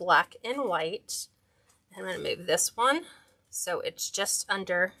under the black and white. I'm going to move this one, so it's just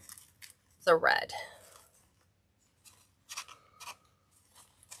under the red.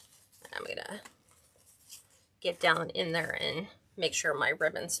 I'm going to get down in there and make sure my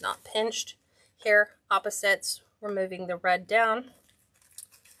ribbon's not pinched. Here, opposites, we're moving the red down.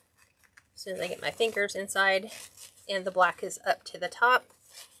 As soon as I get my fingers inside, and the black is up to the top.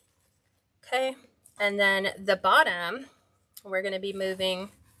 Okay, and then the bottom, we're going to be moving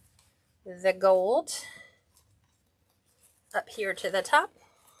the gold up here to the top.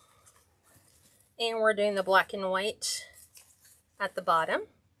 And we're doing the black and white at the bottom.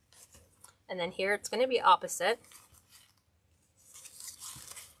 And then here it's going to be opposite.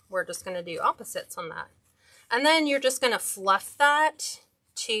 We're just going to do opposites on that. And then you're just going to fluff that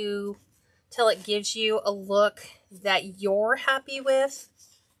till it gives you a look that you're happy with.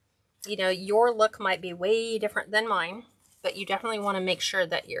 You know, your look might be way different than mine, but you definitely want to make sure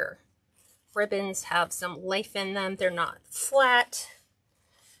that your ribbons have some life in them. They're not flat.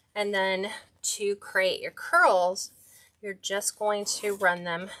 And then to create your curls, you're just going to run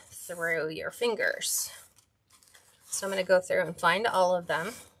them through your fingers. So I'm going to go through and find all of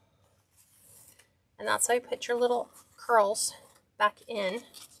them. And that's how you put your little curls back in.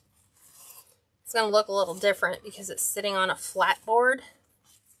 It's going to look a little different because it's sitting on a flat board.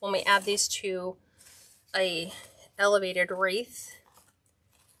 When we add these to a elevated wreath,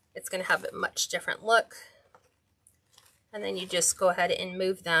 it's going to have a much different look. And then you just go ahead and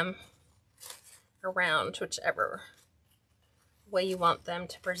move them around whichever way you want them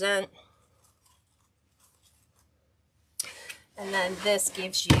to present. And then this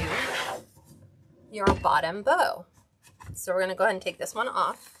gives you your bottom bow. So we're going to go ahead and take this one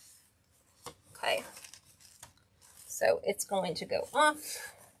off. Okay. So it's going to go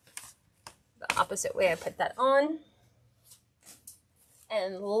off the opposite way I put that on.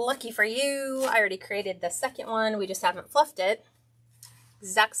 And lucky for you, I already created the second one. We just haven't fluffed it.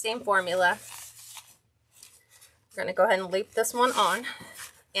 Exact same formula. We're going to go ahead and loop this one on.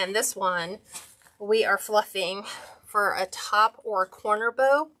 And this one, we are fluffing for a top or a corner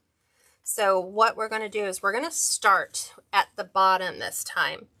bow. So what we're going to do is we're going to start at the bottom this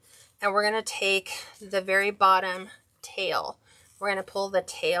time. And we're going to take the very bottom tail. We're going to pull the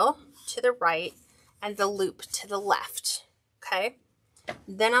tail to the right and the loop to the left. Okay?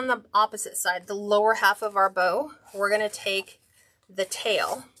 Then on the opposite side, the lower half of our bow, we're going to take the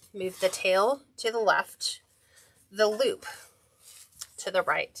tail, move the tail to the left, the loop to the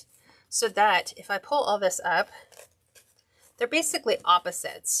right. So that if I pull all this up, they're basically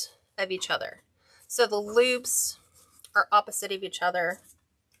opposites of each other. So the loops are opposite of each other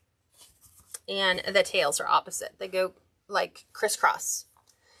and the tails are opposite. They go like crisscross.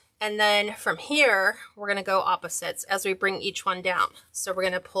 And then from here, we're going to go opposites as we bring each one down. So we're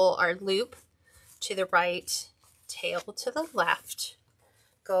going to pull our loop to the right, tail to the left,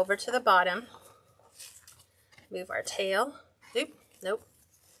 go over to the bottom, move our tail, loop, nope,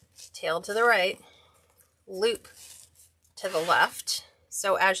 tail to the right, loop to the left.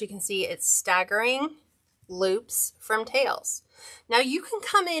 So as you can see, it's staggering loops from tails. Now you can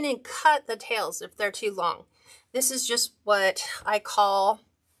come in and cut the tails if they're too long. This is just what I call,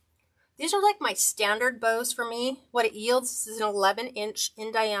 these are like my standard bows for me. What it yields is an 11-inch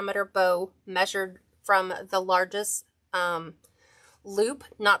in diameter bow measured from the largest loop,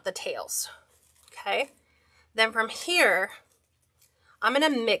 not the tails. Okay. Then from here, I'm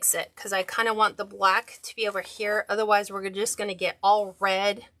going to mix it because I kind of want the black to be over here. Otherwise, we're just going to get all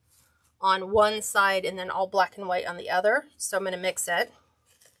red on one side and then all black and white on the other. So I'm going to mix it.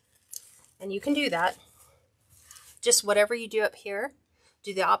 And you can do that. Just whatever you do up here,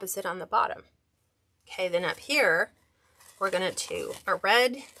 do the opposite on the bottom. Okay, then up here, we're going to do a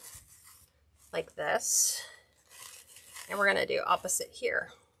red like this. And we're going to do opposite here.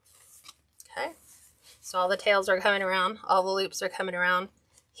 Okay. So all the tails are coming around, all the loops are coming around.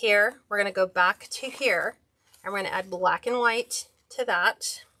 Here, we're going to go back to here, and we're going to add black and white to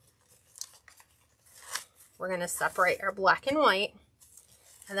that. We're going to separate our black and white,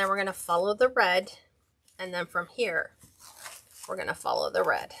 and then we're going to follow the red, and then from here, we're going to follow the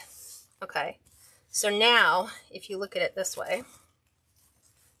red. Okay, so now if you look at it this way,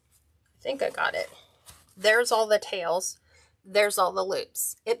 I think I got it. There's all the tails. There's all the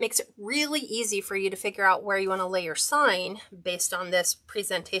loops. It makes it really easy for you to figure out where you want to lay your sign based on this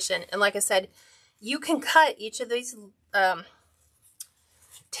presentation. And like I said, you can cut each of these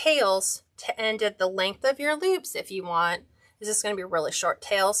tails to end at the length of your loops if you want. This is going to be really short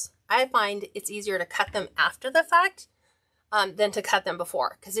tails. I find it's easier to cut them after the fact than to cut them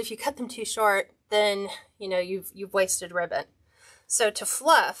before. Because if you cut them too short, then you know you've wasted ribbon. So to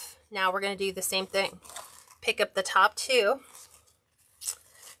fluff, now we're going to do the same thing. Pick up the top two.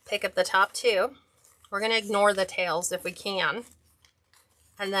 Pick up the top two. We're going to ignore the tails if we can.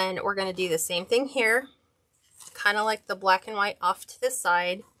 And then we're going to do the same thing here. Kind of like the black and white off to the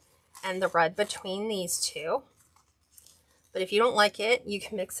side and the red between these two. But if you don't like it, you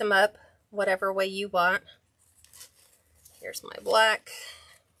can mix them up whatever way you want. Here's my black.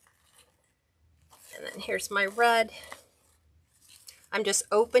 And then here's my red. I'm just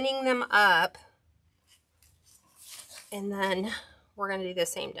opening them up. And then we're going to do the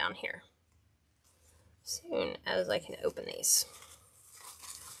same down here. Soon as I can open these.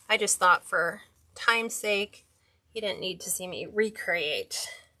 I just thought for time's sake, you didn't need to see me recreate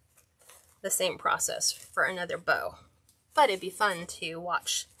the same process for another bow. But it'd be fun to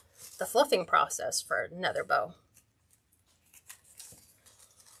watch the fluffing process for another bow.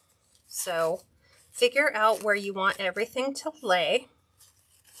 So figure out where you want everything to lay.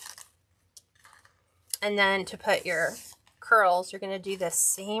 And then to put your curls, you're going to do the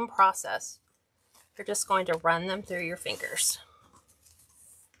same process. You're just going to run them through your fingers.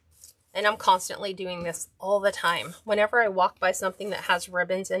 And I'm constantly doing this all the time. Whenever I walk by something that has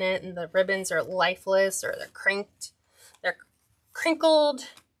ribbons in it and the ribbons are lifeless or they're crinkled,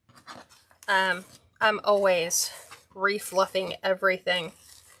 I'm always refluffing everything.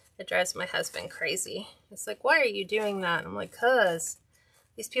 It drives my husband crazy. It's like, why are you doing that? I'm like, 'cause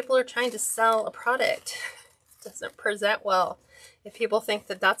these people are trying to sell a product. It doesn't present well if people think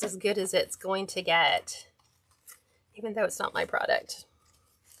that that's as good as it's going to get, even though it's not my product.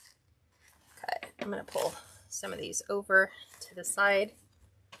 Okay, I'm going to pull some of these over to the side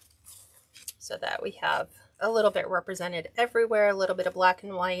so that we have a little bit represented everywhere, a little bit of black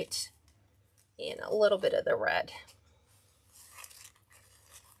and white, and a little bit of the red.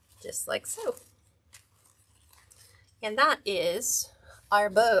 Just like so. And that is our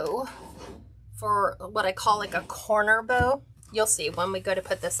bow for what I call like a corner bow. You'll see when we go to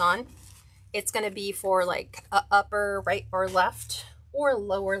put this on, it's going to be for like a upper right or left, or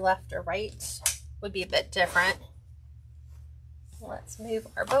lower left or right. Would be a bit different. Let's move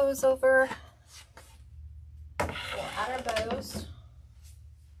our bows over. We'll add our bows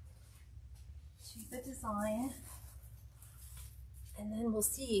to the design, and then we'll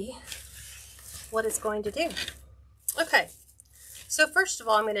see what it's going to do. Okay, so first of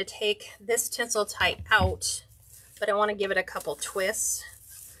all, I'm going to take this tinsel tie out, but I want to give it a couple twists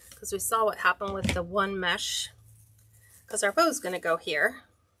because we saw what happened with the one mesh, because our bow is going to go here.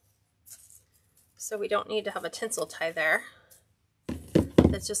 So we don't need to have a tinsel tie there.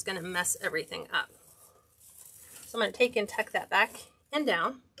 That's just going to mess everything up. So I'm going to take and tuck that back and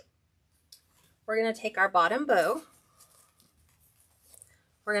down. We're going to take our bottom bow.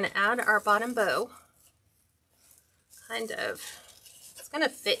 We're going to add our bottom bow. Kind of, it's going to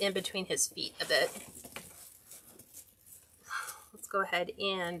fit in between his feet a bit. Let's go ahead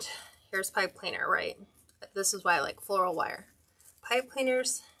and, here's pipe cleaner, right? This is why I like floral wire. Pipe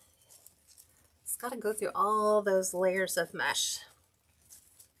cleaners, it's got to go through all those layers of mesh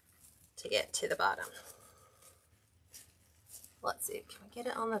to get to the bottom. Let's see, can we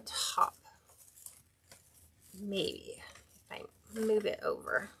get it on the top? Maybe, if I move it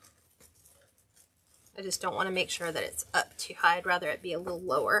over. I just don't want to make sure that it's up too high. I'd rather it be a little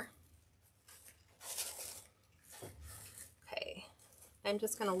lower. Okay, I'm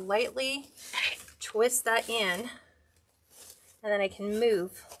just going to lightly twist that in, and then I can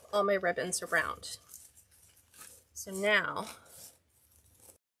move all my ribbons around. So now,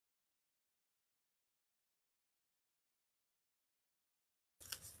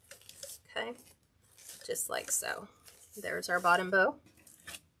 okay, just like so. There's our bottom bow.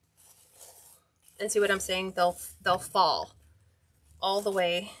 And see what I'm saying? They'll fall all the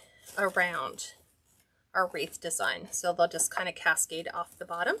way around our wreath design. So they'll just kind of cascade off the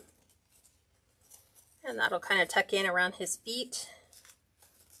bottom. And that'll kind of tuck in around his feet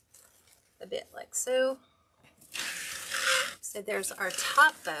a bit like so. So there's our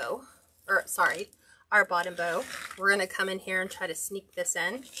top bow, or sorry, our bottom bow. We're going to come in here and try to sneak this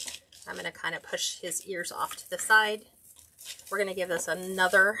in. I'm going to kind of push his ears off to the side. We're going to give this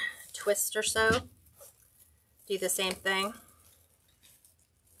another twist or so. Do the same thing.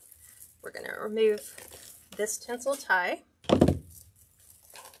 We're going to remove this tinsel tie.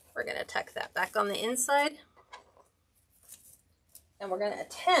 We're going to tuck that back on the inside. And we're going to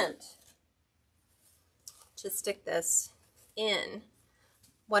attempt to stick this in.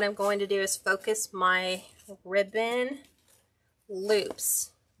 What I'm going to do is focus my ribbon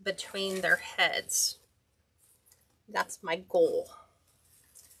loops between their heads. That's my goal.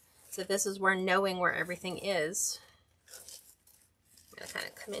 So this is where knowing where everything is. I'm going to kind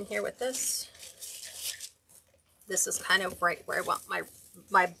of come in here with this. This is kind of right where I want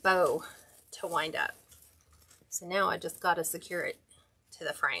my bow to wind up. So now I just got to secure it to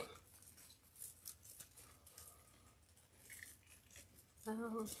the frame. I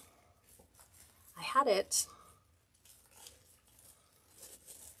had it.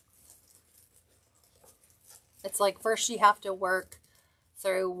 It's like first you have to work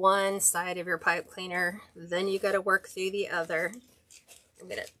through one side of your pipe cleaner, then you got to work through the other. I'm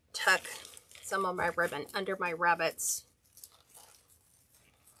going to tuck some of my ribbon under my rabbets,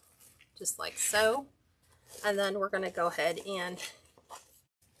 just like so. And then we're going to go ahead and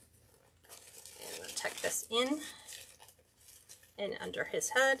tuck this in and under his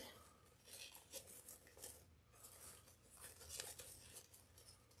head.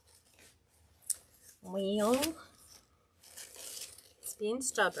 Well, it's being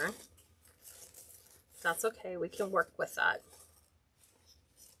stubborn. That's okay, we can work with that.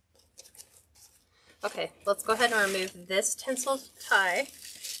 Okay, let's go ahead and remove this tinsel tie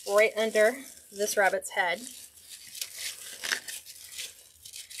right under this rabbit's head.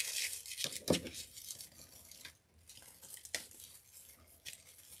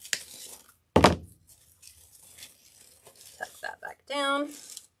 Tuck that back down.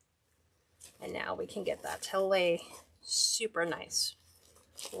 And now we can get that to lay super nice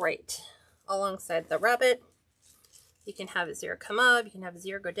right alongside the rabbit. You can have his ear come up, you can have his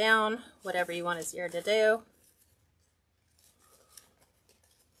ear go down, whatever you want his ear to do.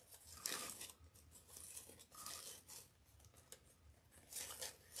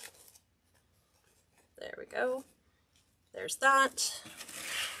 There we go. There's that.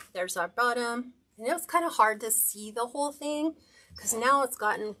 There's our bottom. And it was kind of hard to see the whole thing because now it's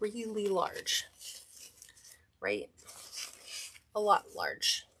gotten really large, right? A lot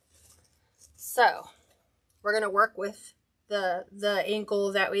large. So we're going to work with the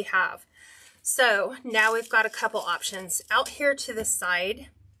angle that we have. So now we've got a couple options. Out here to the side,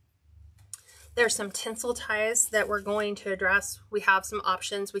 there's some tinsel ties that we're going to address. We have some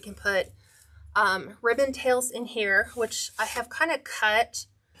options. We can put ribbon tails in here, which I have kind of cut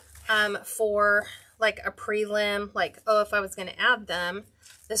for like a prelim, like, oh, if I was going to add them,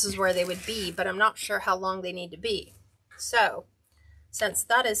 this is where they would be, but I'm not sure how long they need to be. So since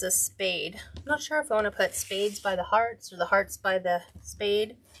that is a spade, I'm not sure if I want to put spades by the hearts or the hearts by the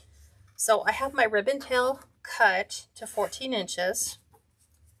spade. So I have my ribbon tail cut to 14 inches.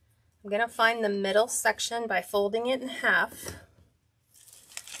 I'm going to find the middle section by folding it in half.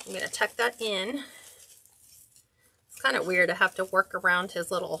 I'm going to tuck that in. It's kind of weird to have to work around his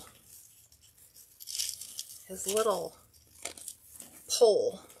little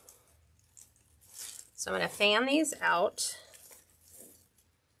pole. So I'm going to fan these out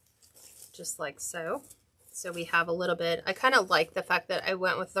just like so. So we have a little bit, I kind of like the fact that I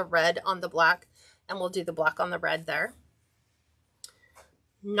went with the red on the black, and we'll do the black on the red there.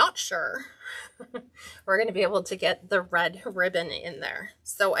 Not sure we're going to be able to get the red ribbon in there.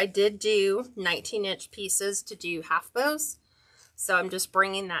 So I did do 19-inch pieces to do half bows. So I'm just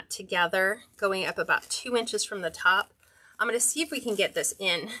bringing that together, going up about 2 inches from the top. I'm going to see if we can get this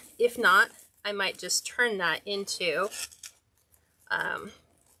in. If not, I might just turn that into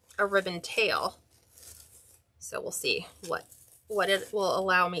a ribbon tail. So we'll see what it will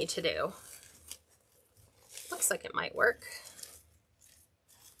allow me to do. Looks like it might work.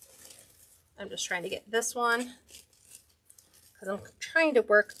 I'm just trying to get this one because I'm trying to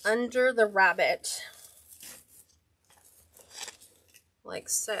work under the rabbit like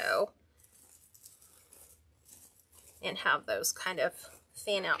so and have those kind of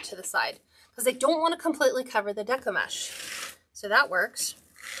fan out to the side because I don't want to completely cover the deco mesh. So that works.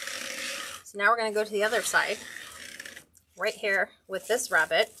 So now we're going to go to the other side right here with this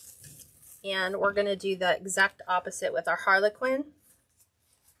rabbit, and we're going to do the exact opposite with our harlequin.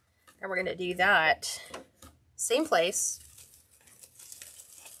 And we're going to do that same place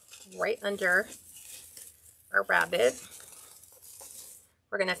right under our rabbit.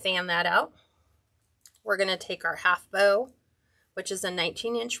 We're going to fan that out. We're going to take our half bow, which is a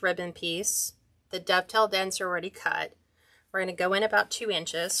 19-inch ribbon piece. The dovetail ends are already cut. We're going to go in about 2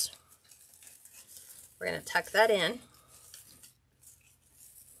 inches. We're going to tuck that in.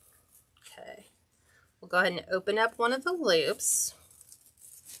 Okay. We'll go ahead and open up one of the loops,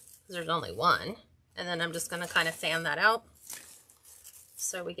 because there's only one. And then I'm just going to kind of fan that out.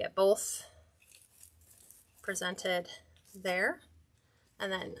 So we get both presented there.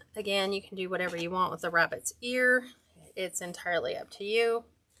 And then again, you can do whatever you want with the rabbit's ear. It's entirely up to you.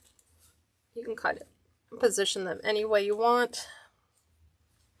 You can kind of position them any way you want.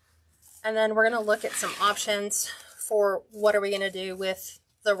 And then we're going to look at some options for what are we going to do with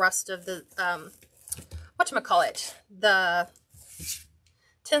the rest of the, whatchamacallit, the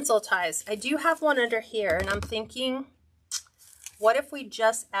tinsel ties. I do have one under here, and I'm thinking, what if we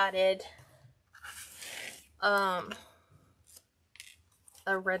just added a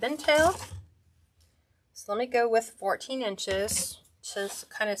ribbon tail? So let me go with 14 inches, just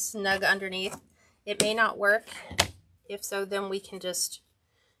kind of snug underneath. It may not work. If so, then we can just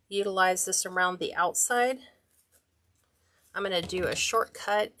utilize this around the outside. I'm going to do a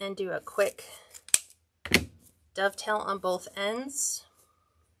shortcut and do a quick dovetail on both ends.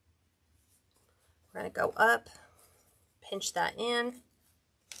 We're going to go up, pinch that in.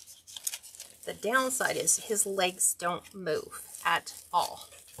 The downside is his legs don't move at all.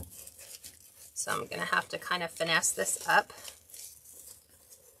 So I'm going to have to kind of finesse this up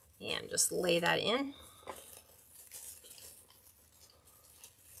and just lay that in.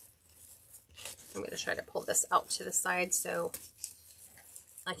 I'm going to try to pull this out to the side so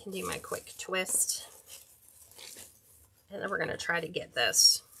I can do my quick twist. And then we're going to try to get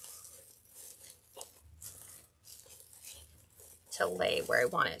this to lay where I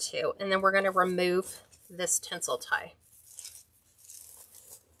want it to. And then we're going to remove this tinsel tie.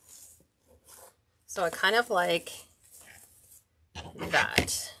 So I kind of like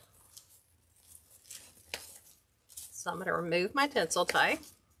that. So I'm going to remove my tinsel tie.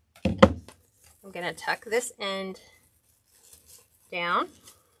 I'm going to tuck this end down.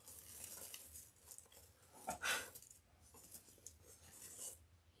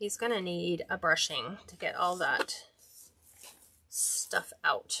 He's going to need a brushing to get all that stuff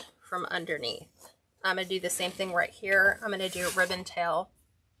out from underneath. I'm going to do the same thing right here. I'm going to do a ribbon tail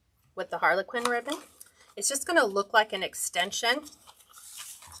with the Harlequin ribbon. It's just going to look like an extension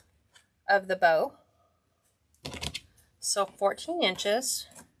of the bow. So 14 inches.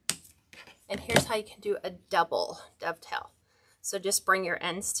 And here's how you can do a double dovetail. So just bring your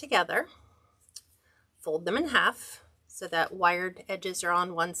ends together, fold them in half so that wired edges are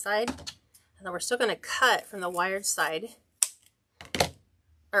on one side. And then we're still going to cut from the wired side,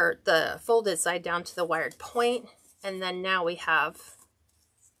 or the folded side, down to the wired point. And then now we have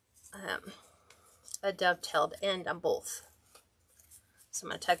a dovetailed end on both. So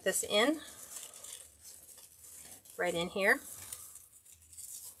I'm going to tuck this in, right in here.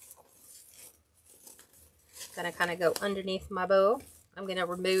 Going to kind of go underneath my bow. I'm going to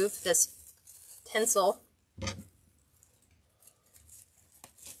remove this tinsel. I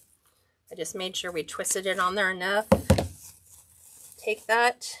just made sure we twisted it on there enough. Take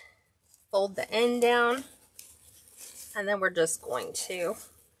that, fold the end down, and then we're just going to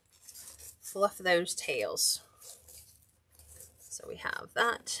fluff those tails. So we have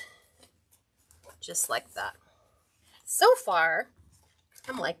that, just like that. So far,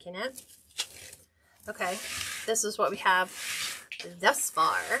 I'm liking it. Okay, this is what we have thus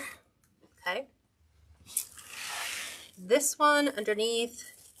far. Okay. This one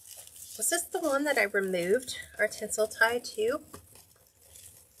underneath, was this the one that I removed our tinsel tie to?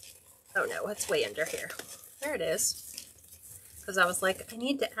 Oh no, it's way under here. There it is. Because I was like, I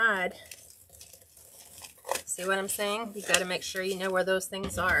need to add. See what I'm saying? You got to make sure you know where those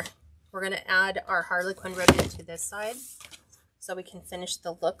things are. We're going to add our Harlequin ribbon to this side so we can finish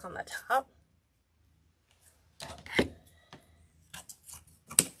the look on the top.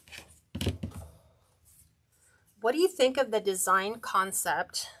 What do you think of the design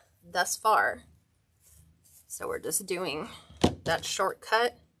concept thus far? So we're just doing that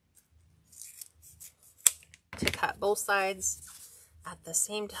shortcut to cut both sides at the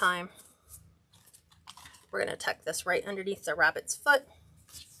same time. We're going to tuck this right underneath the rabbit's foot,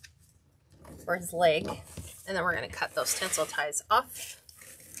 or his leg, and then we're going to cut those tinsel ties off.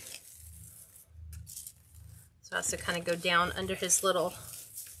 So it has to kind of go down under his little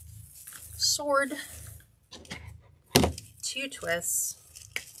sword. 2 twists,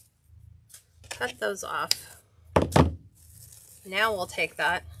 cut those off. Now we'll take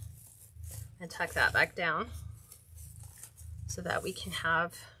that and tuck that back down so that we can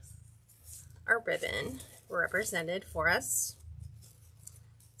have our ribbon represented for us.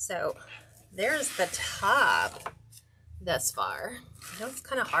 So there's the top thus far. I know it's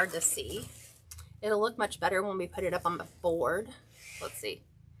kind of hard to see. It'll look much better when we put it up on the board. Let's see.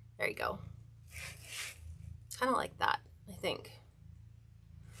 There you go. Kind of like that, I think.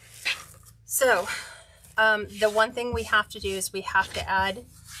 So the one thing we have to do is we have to add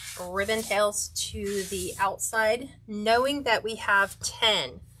ribbon tails to the outside, knowing that we have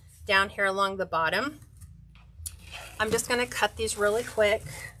 10 down here along the bottom. I'm just going to cut these really quick.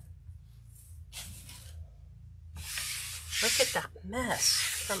 Look at that mess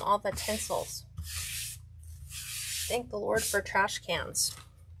from all the tinsels. Thank the Lord for trash cans.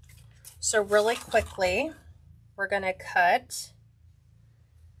 So really quickly, we're going to cut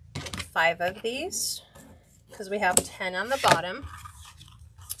 5 of these because we have 10 on the bottom.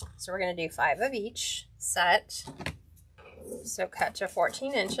 So we're going to do 5 of each set. So cut to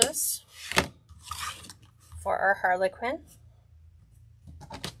 14 inches for our Harlequin.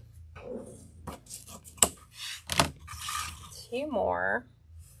 Two more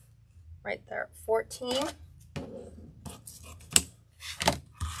right there, 14.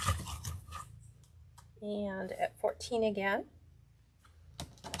 And at 14 again.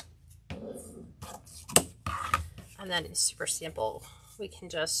 And then it's super simple. We can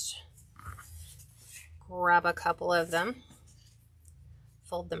just grab a couple of them,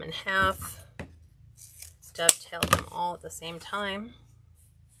 fold them in half, dovetail them all at the same time.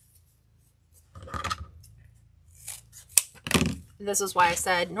 This is why I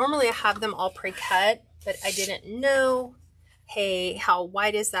said normally I have them all pre-cut, but I didn't know, hey, how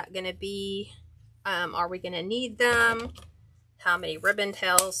wide is that going to be? Are we going to need them? How many ribbon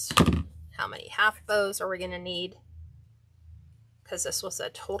tails? How many half bows are we going to need? Because this was a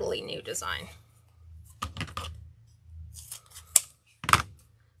totally new design.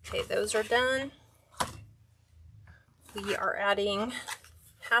 Okay, those are done. We are adding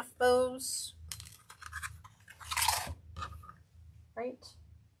half bows. Right?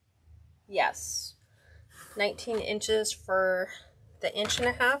 Yes. 19 inches for the 1.5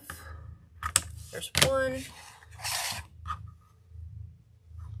 inches. There's 1.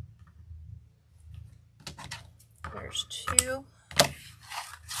 There's 2.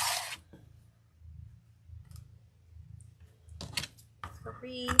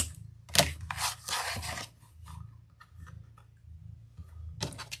 3.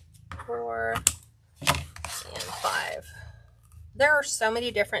 4. And 5. There are so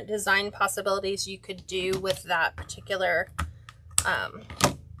many different design possibilities you could do with that particular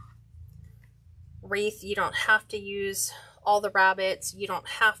wreath. You don't have to use all the rabbits. You don't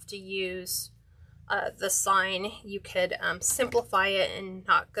have to use the sign. You could simplify it and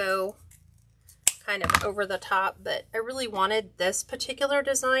not go kind of over the top, but I really wanted this particular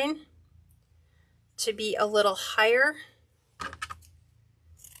design to be a little higher,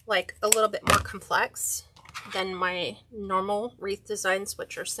 like a little bit more complex than my normal wreath designs,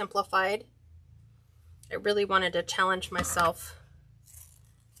 which are simplified. I really wanted to challenge myself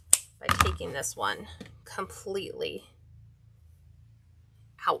by taking this one completely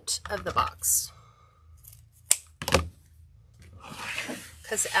out of the box.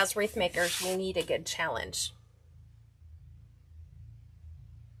 Because as wreath makers, we need a good challenge.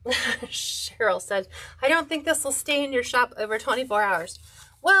 Cheryl said, I don't think this will stay in your shop over 24 hours.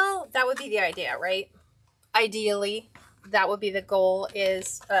 Well, that would be the idea, right? Ideally, that would be the goal,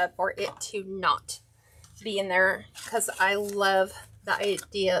 is for it to not be in there, because I love the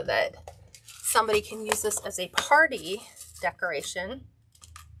idea that somebody can use this as a party decoration.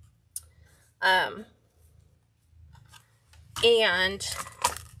 And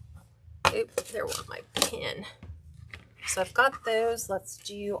oops, there went my pin. So I've got those. Let's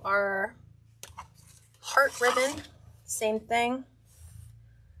do our heart ribbon. Same thing.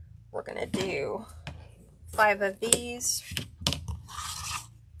 We're going to do 5 of these.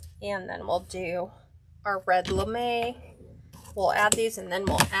 And then we'll do our red lame. We'll add these, and then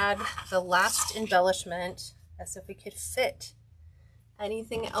we'll add the last embellishment as if we could fit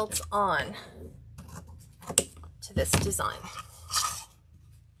anything else on to this design.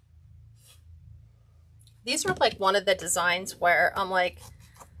 These are like one of the designs where I'm like,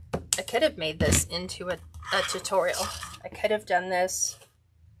 I could have made this into a tutorial. I could have done this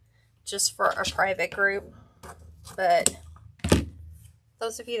just for a private group, but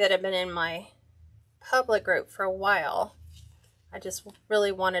those of you that have been in my public group for a while, I just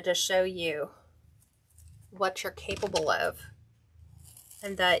really wanted to show you what you're capable of,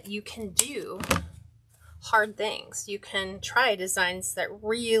 and that you can do hard things. You can try designs that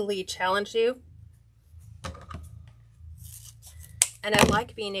really challenge you. And I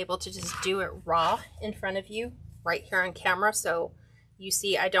like being able to just do it raw in front of you right here on camera. So you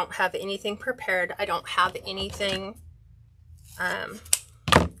see I don't have anything prepared. I don't have anything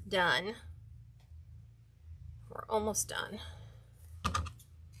done. We're almost done.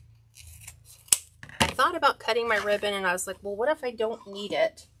 I thought about cutting my ribbon and I was like, well, what if I don't need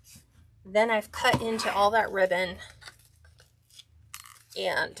it? Then I've cut into all that ribbon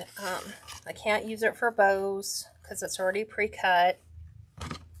and I can't use it for bows because it's already pre-cut.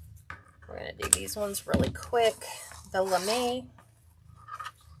 We're going to do these ones really quick, the lame,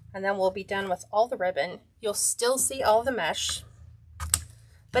 and then we'll be done with all the ribbon. You'll still see all the mesh,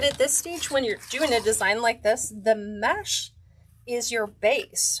 but at this stage when you're doing a design like this, the mesh is your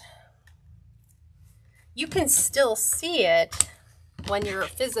base. You can still see it when you're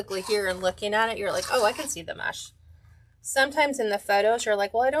physically here and looking at it. You're like, oh, I can see the mesh. Sometimes in the photos, you're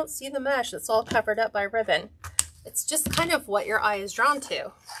like, well, I don't see the mesh. It's all covered up by ribbon. It's just kind of what your eye is drawn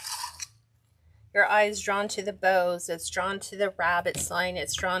to. Your eye is drawn to the bows. It's drawn to the rabbit sign.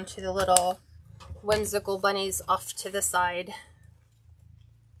 It's drawn to the little whimsical bunnies off to the side.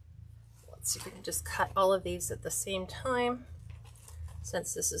 Let's see if we can just cut all of these at the same time.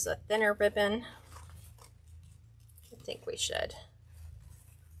 Since this is a thinner ribbon, I think we should.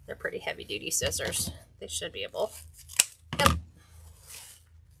 They're pretty heavy duty scissors. They should be able. Yep.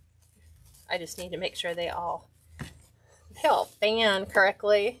 I just need to make sure they all fan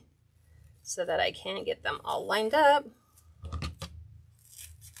correctly so that I can get them all lined up.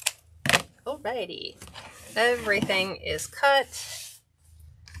 Alrighty, everything is cut.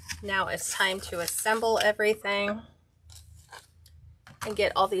 Now it's time to assemble everything and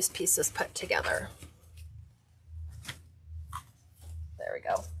get all these pieces put together. There we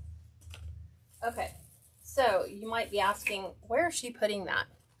go. Okay, so you might be asking, where is she putting that?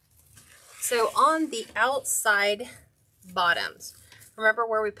 So on the outside bottoms, remember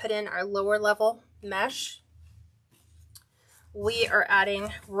where we put in our lower level mesh? We are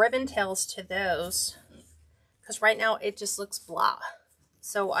adding ribbon tails to those because right now it just looks blah.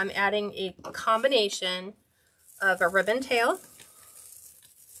 So I'm adding a combination of a ribbon tail.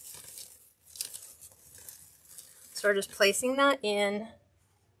 So we're just placing that in,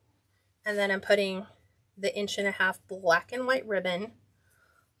 and then I'm putting the 1.5 inch black and white ribbon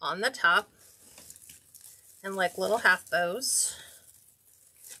on the top and like little half bows.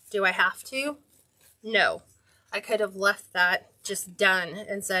 Do I have to? No. I could have left that just done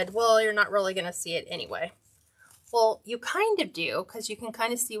and said, well, you're not really going to see it anyway. Well, you kind of do, because you can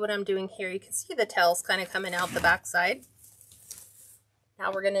kind of see what I'm doing here. You can see the tails kind of coming out the back side.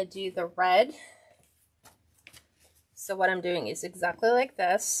 Now we're going to do the red. So what I'm doing is exactly like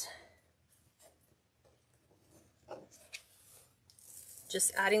this.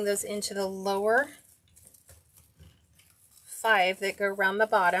 Just adding those into the lower 5 that go around the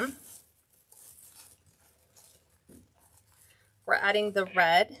bottom. We're adding the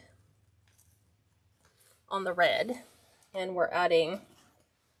red on the red, and we're adding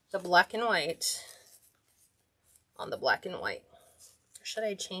the black and white on the black and white. Or should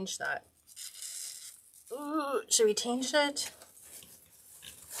I change that? Ooh, should we change it?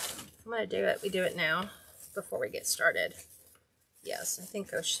 I'm going to do it. We do it now before we get started. Yes, I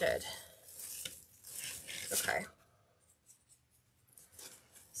think I should. Okay.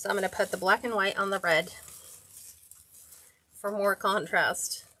 So I'm going to put the black and white on the red for more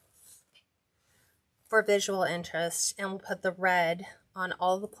contrast, for visual interest, and we'll put the red on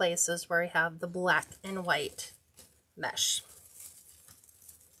all the places where we have the black and white mesh.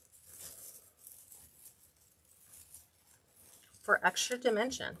 For extra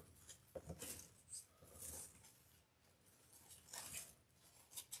dimension.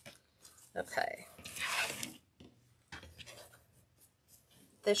 Okay.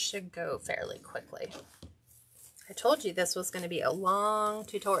 This should go fairly quickly. I told you this was going to be a long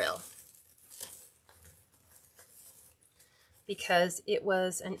tutorial because it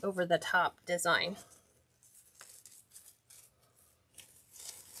was an over-the-top design.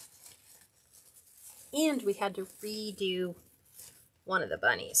 And we had to redo one of the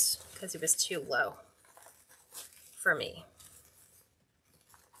bunnies because it was too low for me.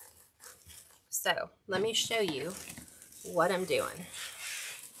 So let me show you what I'm doing.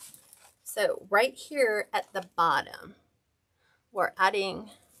 So right here at the bottom, we're adding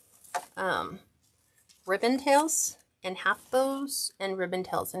ribbon tails and half bows and ribbon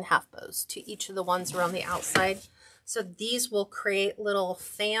tails and half bows to each of the ones around the outside. So these will create little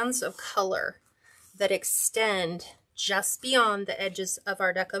fans of color that extend just beyond the edges of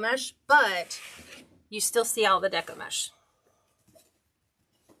our deco mesh, but you still see all the deco mesh.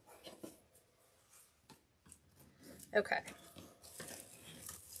 Okay.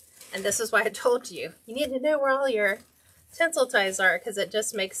 And this is why I told you, you need to know where all your tinsel ties are, because it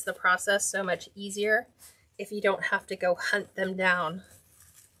just makes the process so much easier if you don't have to go hunt them down.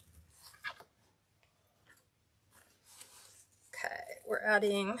 we're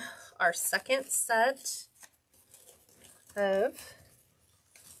adding our second set of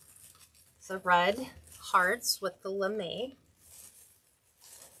the red hearts with the lame.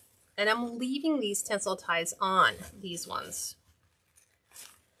 And I'm leaving these tinsel ties on, these ones.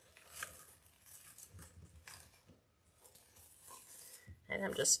 And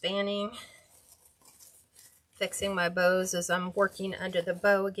I'm just fanning, fixing my bows as I'm working under the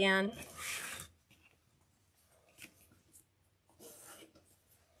bow again.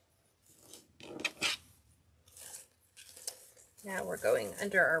 Now we're going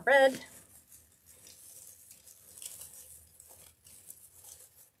under our red.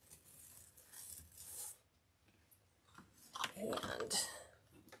 And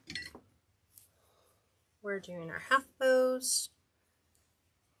we're doing our half bows,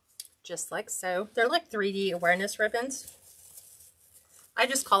 just like so. They're like 3D awareness ribbons. I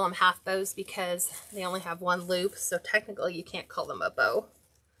just call them half bows because they only have one loop, so technically you can't call them a bow.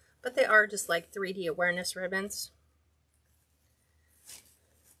 But they are just like 3D awareness ribbons.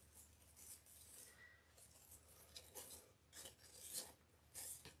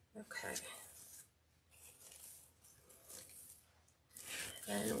 Okay.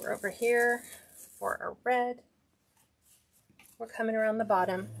 And we're over here for our red. We're coming around the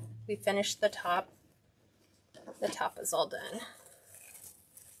bottom. We finished the top. The top is all done.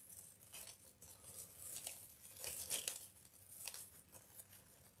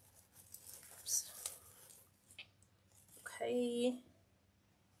 Oops. Okay.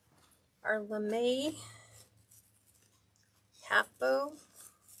 Our lame half bow,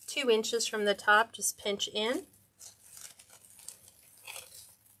 2 inches from the top, just pinch in.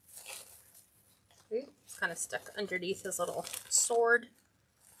 Ooh, it's kind of stuck underneath his little sword.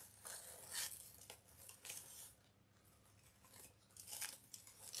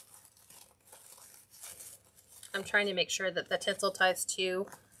 I'm trying to make sure that the tinsel ties too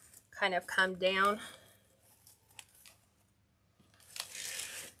kind of come down.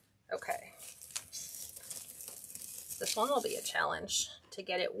 Okay. This one will be a challenge to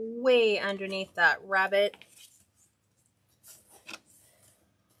get it way underneath that rabbit.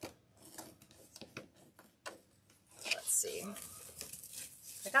 Let's see.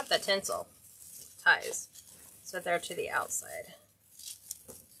 I got the tinsel ties, so they're to the outside.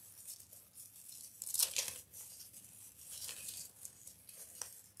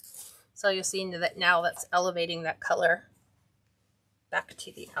 So you'll see that now that's elevating that color back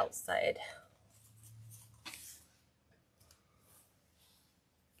to the outside.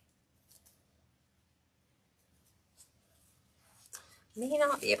 May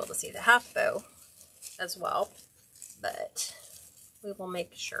not be able to see the half bow as well, but we will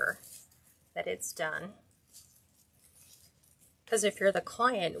make sure that it's done. Because if you're the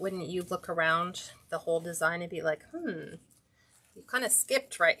client, wouldn't you look around the whole design and be like, you kind of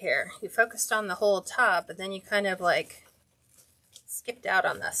skipped right here. You focused on the whole top, but then you kind of like skipped out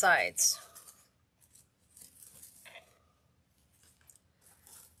on the sides.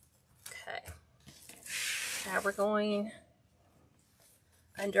 Okay. Now we're going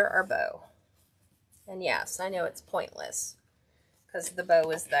under our bow. And yes, I know it's pointless because the bow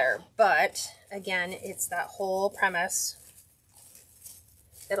is there, but again, it's that whole premise.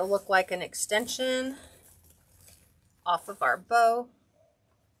 It'll look like an extension off of our bow.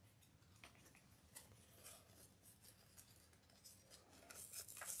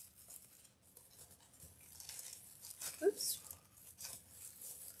 Oops.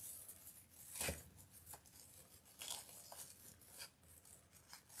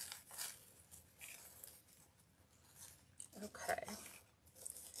 Okay.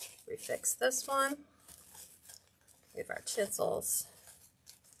 We fix this one. Leave our tinsels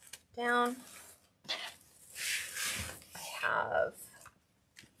down. I have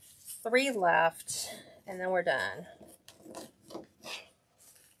 3 left, and then we're done.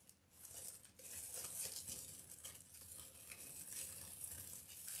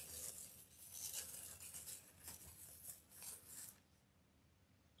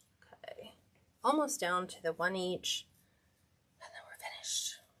 Okay, almost down to the 1 each, and then we're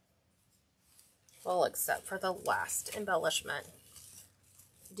finished. Well, except for the last embellishment.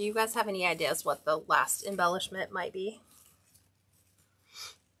 Do you guys have any ideas what the last embellishment might be?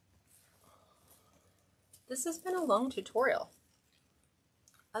 This has been a long tutorial.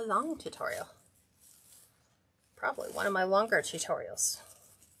 A long tutorial. Probably one of my longer tutorials.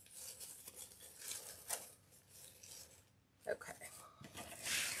 Okay.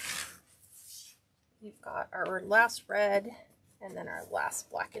 We've got our last red and then our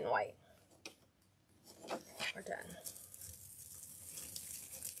last black and white. We're done.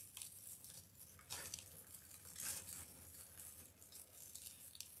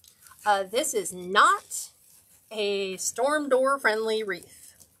 This is not a storm door friendly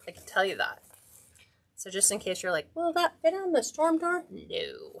wreath. I can tell you that. So just in case you're like, will that fit on the storm door?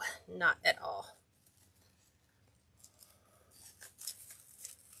 No, not at all.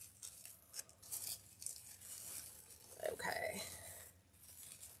 Okay.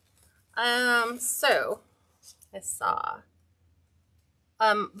 So I saw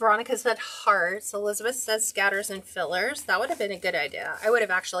Veronica said hearts. Elizabeth says scatters and fillers. That would have been a good idea. I would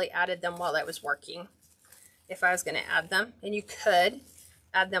have actually added them while I was working if I was going to add them. And you could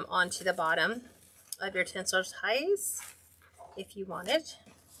add them onto the bottom of your tinsel ties if you wanted.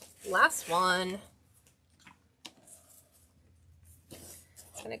 Last one.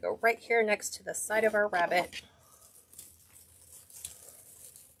 It's going to go right here next to the side of our rabbit.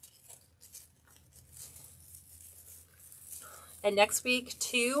 And next week,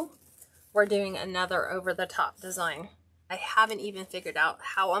 too, we're doing another over-the-top design. I haven't even figured out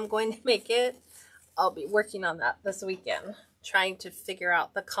how I'm going to make it. I'll be working on that this weekend, trying to figure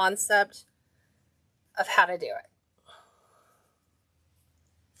out the concept of how to do it.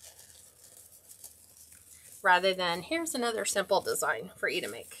 Rather than, here's another simple design for you to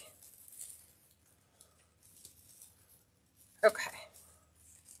make. Okay.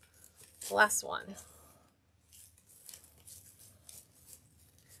 Last one.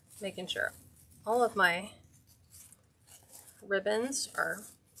 Making sure all of my ribbons are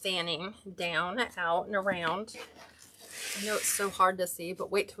fanning down, out, and around. I know it's so hard to see,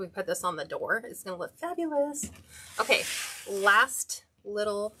 but wait till we put this on the door. It's going to look fabulous. Okay, last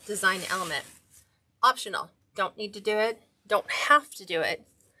little design element. Optional. Don't need to do it. Don't have to do it.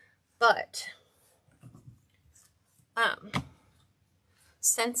 But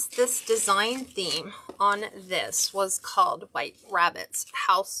since this design theme on this was called White Rabbit's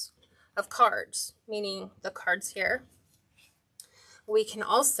House of Cards, meaning the cards here, we can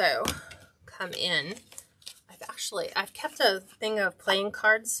also come in. I've kept a thing of playing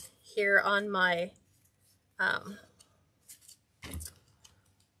cards here on my,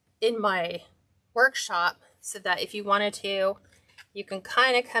 in my workshop, so that if you wanted to, you can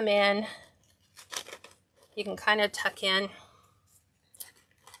kind of come in, you can kind of tuck in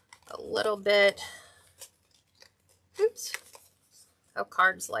a little bit, oops, of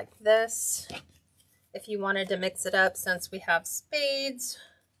cards like this. If you wanted to mix it up, since we have spades,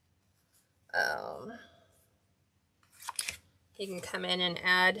 you can come in and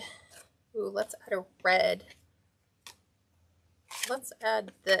add, ooh, let's add a red. Let's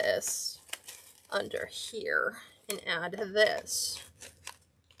add this under here and add this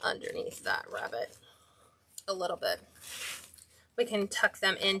underneath that rabbit a little bit. We can tuck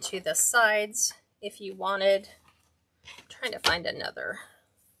them into the sides if you wanted. I'm trying to find another.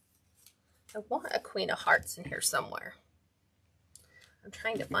 I want a Queen of Hearts in here somewhere. I'm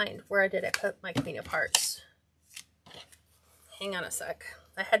trying to find, where did I put my Queen of Hearts? Hang on a sec.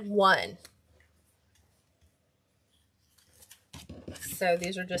 I had one. So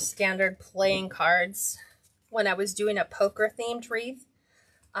these are just standard playing cards. When I was doing a poker themed wreath,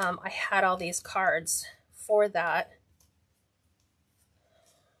 I had all these cards for that.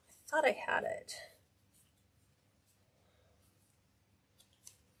 I thought I had it.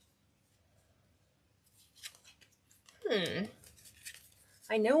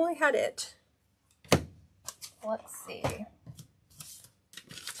 I know I had it. Let's see.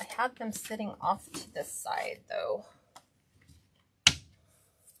 I had them sitting off to the side though.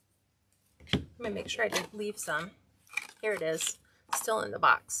 I'm gonna make sure I didn't leave some. Here it is, still in the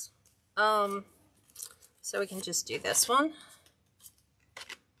box. So we can just do this one.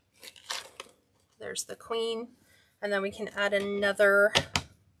 There's the Queen, and then we can add another.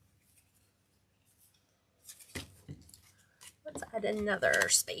 Let's add another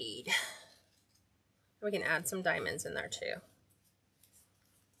spade. We can add some diamonds in there too. I'm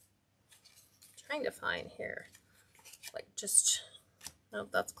trying to find here, like just, nope,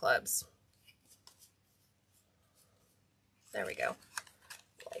 that's clubs. There we go.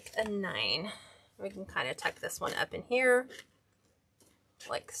 Like a 9. We can kind of tuck this one up in here,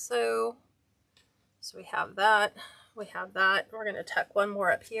 like so. So we have that. We have that. We're going to tuck one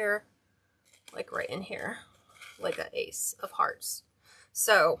more up here, like right in here, like an ace of hearts.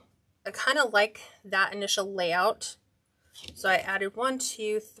 So I kind of like that initial layout. So I added 1,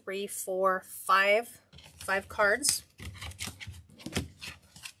 2, 3, 4, 5 cards,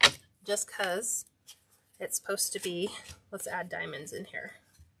 just because it's supposed to be. Let's add diamonds in here.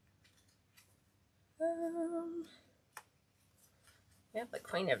 We have the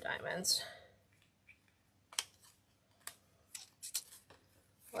Queen of Diamonds.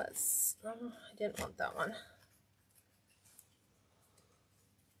 Let's, I didn't want that one.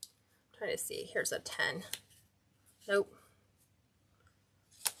 trying to see. Here's a 10. Nope.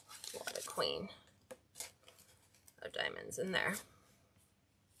 What a queen of diamonds in there.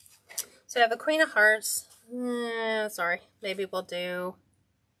 So I have a queen of hearts. Sorry. Maybe we'll do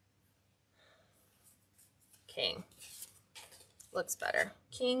king. Looks better.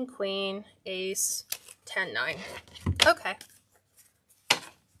 King, queen, ace, 10, 9. Okay.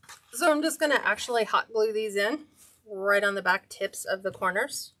 So I'm just going to actually hot glue these in right on the back tips of the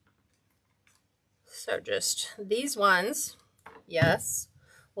corners. So just these ones, yes,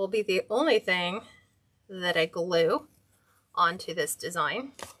 will be the only thing that I glue onto this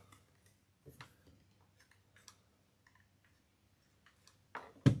design.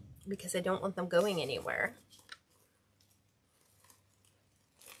 Because I don't want them going anywhere.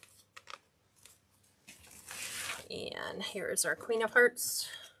 And here's our Queen of Hearts.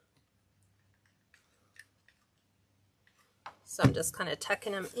 So I'm just kind of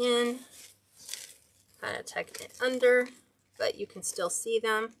tucking them in, kind of tucking it under, but you can still see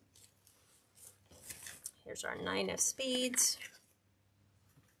them. Here's our 9 of spades.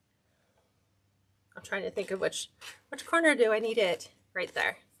 I'm trying to think of which corner do I need it? Right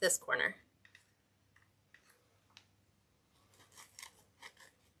there, this corner.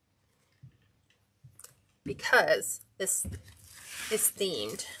 Because this is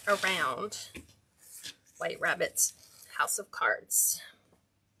themed around White Rabbit's House of Cards.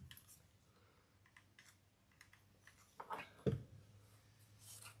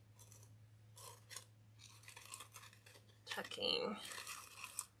 Tucking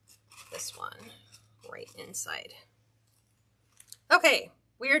this one right inside. Okay,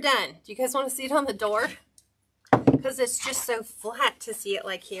 we are done. Do you guys want to see it on the door? Because it's just so flat to see it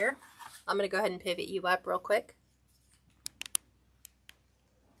like here. I'm going to go ahead and pivot you up real quick.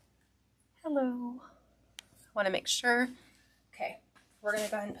 Hello. I want to make sure. Okay, we're going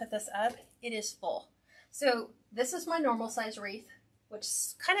to go ahead and put this up. It is full. So this is my normal size wreath, which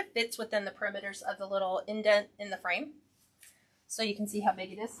kind of fits within the perimeters of the little indent in the frame. So you can see how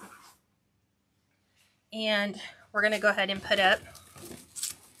big it is. And we're going to go ahead and put up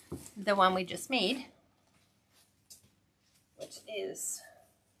the one we just made, which is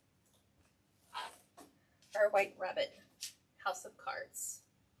our White Rabbit House of Cards.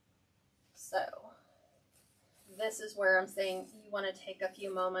 So this is where I'm saying you want to take a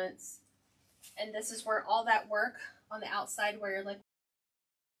few moments, and this is where all that work on the outside where you're like,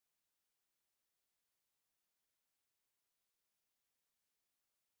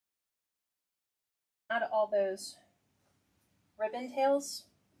 out of all those ribbon tails,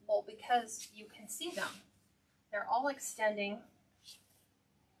 well, because you can see them, they're all extending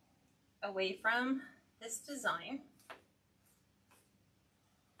away from this design.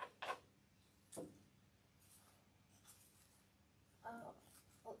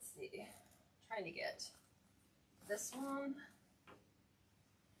 Let's see, trying to get this one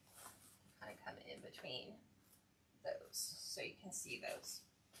kind of come in between those so you can see those.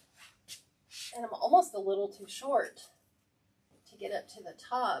 And I'm almost a little too short to get up to the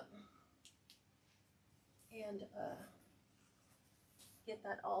top and get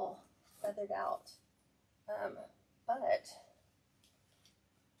that all feathered out. But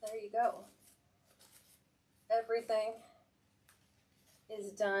there you go. Everything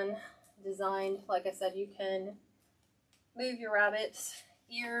is done, designed. Like I said, you can move your rabbit's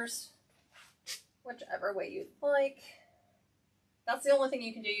ears whichever way you'd like. That's the only thing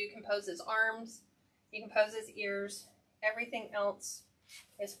you can do. You can pose his arms, you can pose his ears. Everything else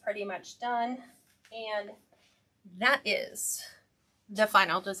is pretty much done. And that is the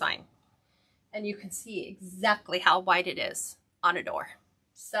final design. And you can see exactly how wide it is on a door.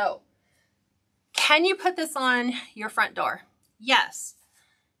 So, can you put this on your front door? Yes.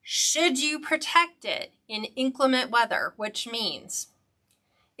 Should you protect it in inclement weather, which means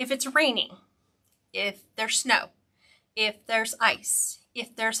if it's raining, if there's snow, if there's ice,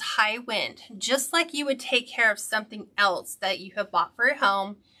 if there's high wind, just like you would take care of something else that you have bought for your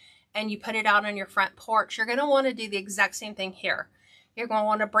home and you put it out on your front porch, you're going to want to do the exact same thing here. You're going to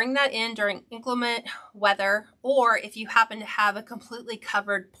want to bring that in during inclement weather, or if you happen to have a completely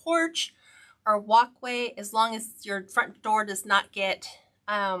covered porch or walkway, as long as your front door does not get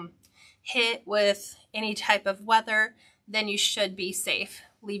hit with any type of weather, then you should be safe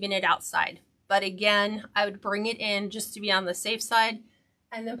leaving it outside. But again, I would bring it in just to be on the safe side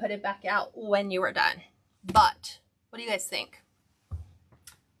and then put it back out when you were done. But what do you guys think?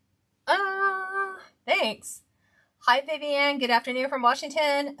 Thanks. Hi, Vivian. Good afternoon from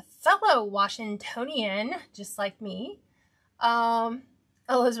Washington. Fellow Washingtonian, just like me.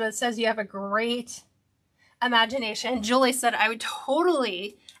 Elizabeth says you have a great imagination. Julie said I would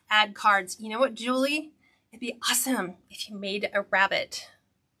totally add cards. You know what, Julie? It'd be awesome if you made a rabbit.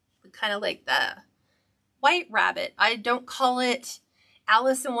 Kind of like the White Rabbit. I don't call it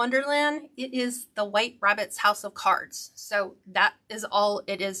Alice in Wonderland. It is the White Rabbit's House of Cards. So that is all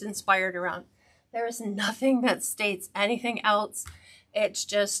it is inspired around. There is nothing that states anything else. It's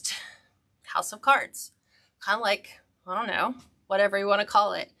just House of Cards. Kind of like, I don't know, whatever you want to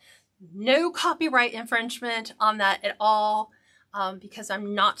call it. No copyright infringement on that at all, because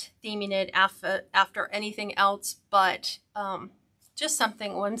I'm not theming it after anything else, but just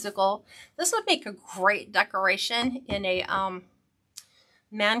something whimsical. This would make a great decoration in a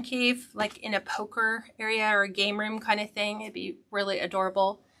man cave, like in a poker area or a game room kind of thing. It'd be really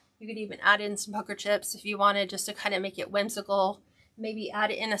adorable. You could even add in some poker chips if you wanted, just to kind of make it whimsical. Maybe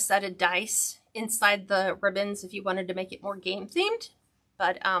add in a set of dice inside the ribbons if you wanted to make it more game themed.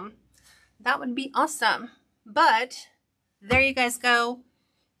 But that would be awesome. But there you guys go.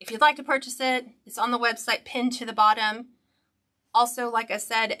 If you'd like to purchase it, it's on the website pinned to the bottom. Also, like I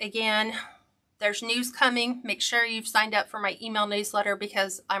said, again, there's news coming. Make sure you've signed up for my email newsletter,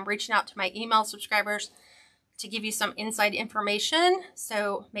 because I'm reaching out to my email subscribers to give you some inside information.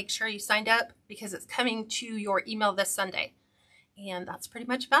 So make sure you signed up, because it's coming to your email this Sunday. And that's pretty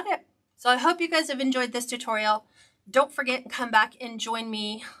much about it. So I hope you guys have enjoyed this tutorial. Don't forget to come back and join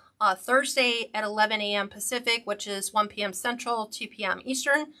me Thursday at 11 a.m. Pacific, which is 1 p.m. Central, 2 p.m.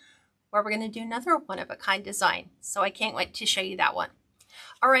 Eastern, where we're going to do another one-of-a-kind design. So I can't wait to show you that one.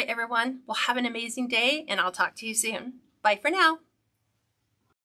 All right, everyone. Well, have an amazing day, and I'll talk to you soon. Bye for now.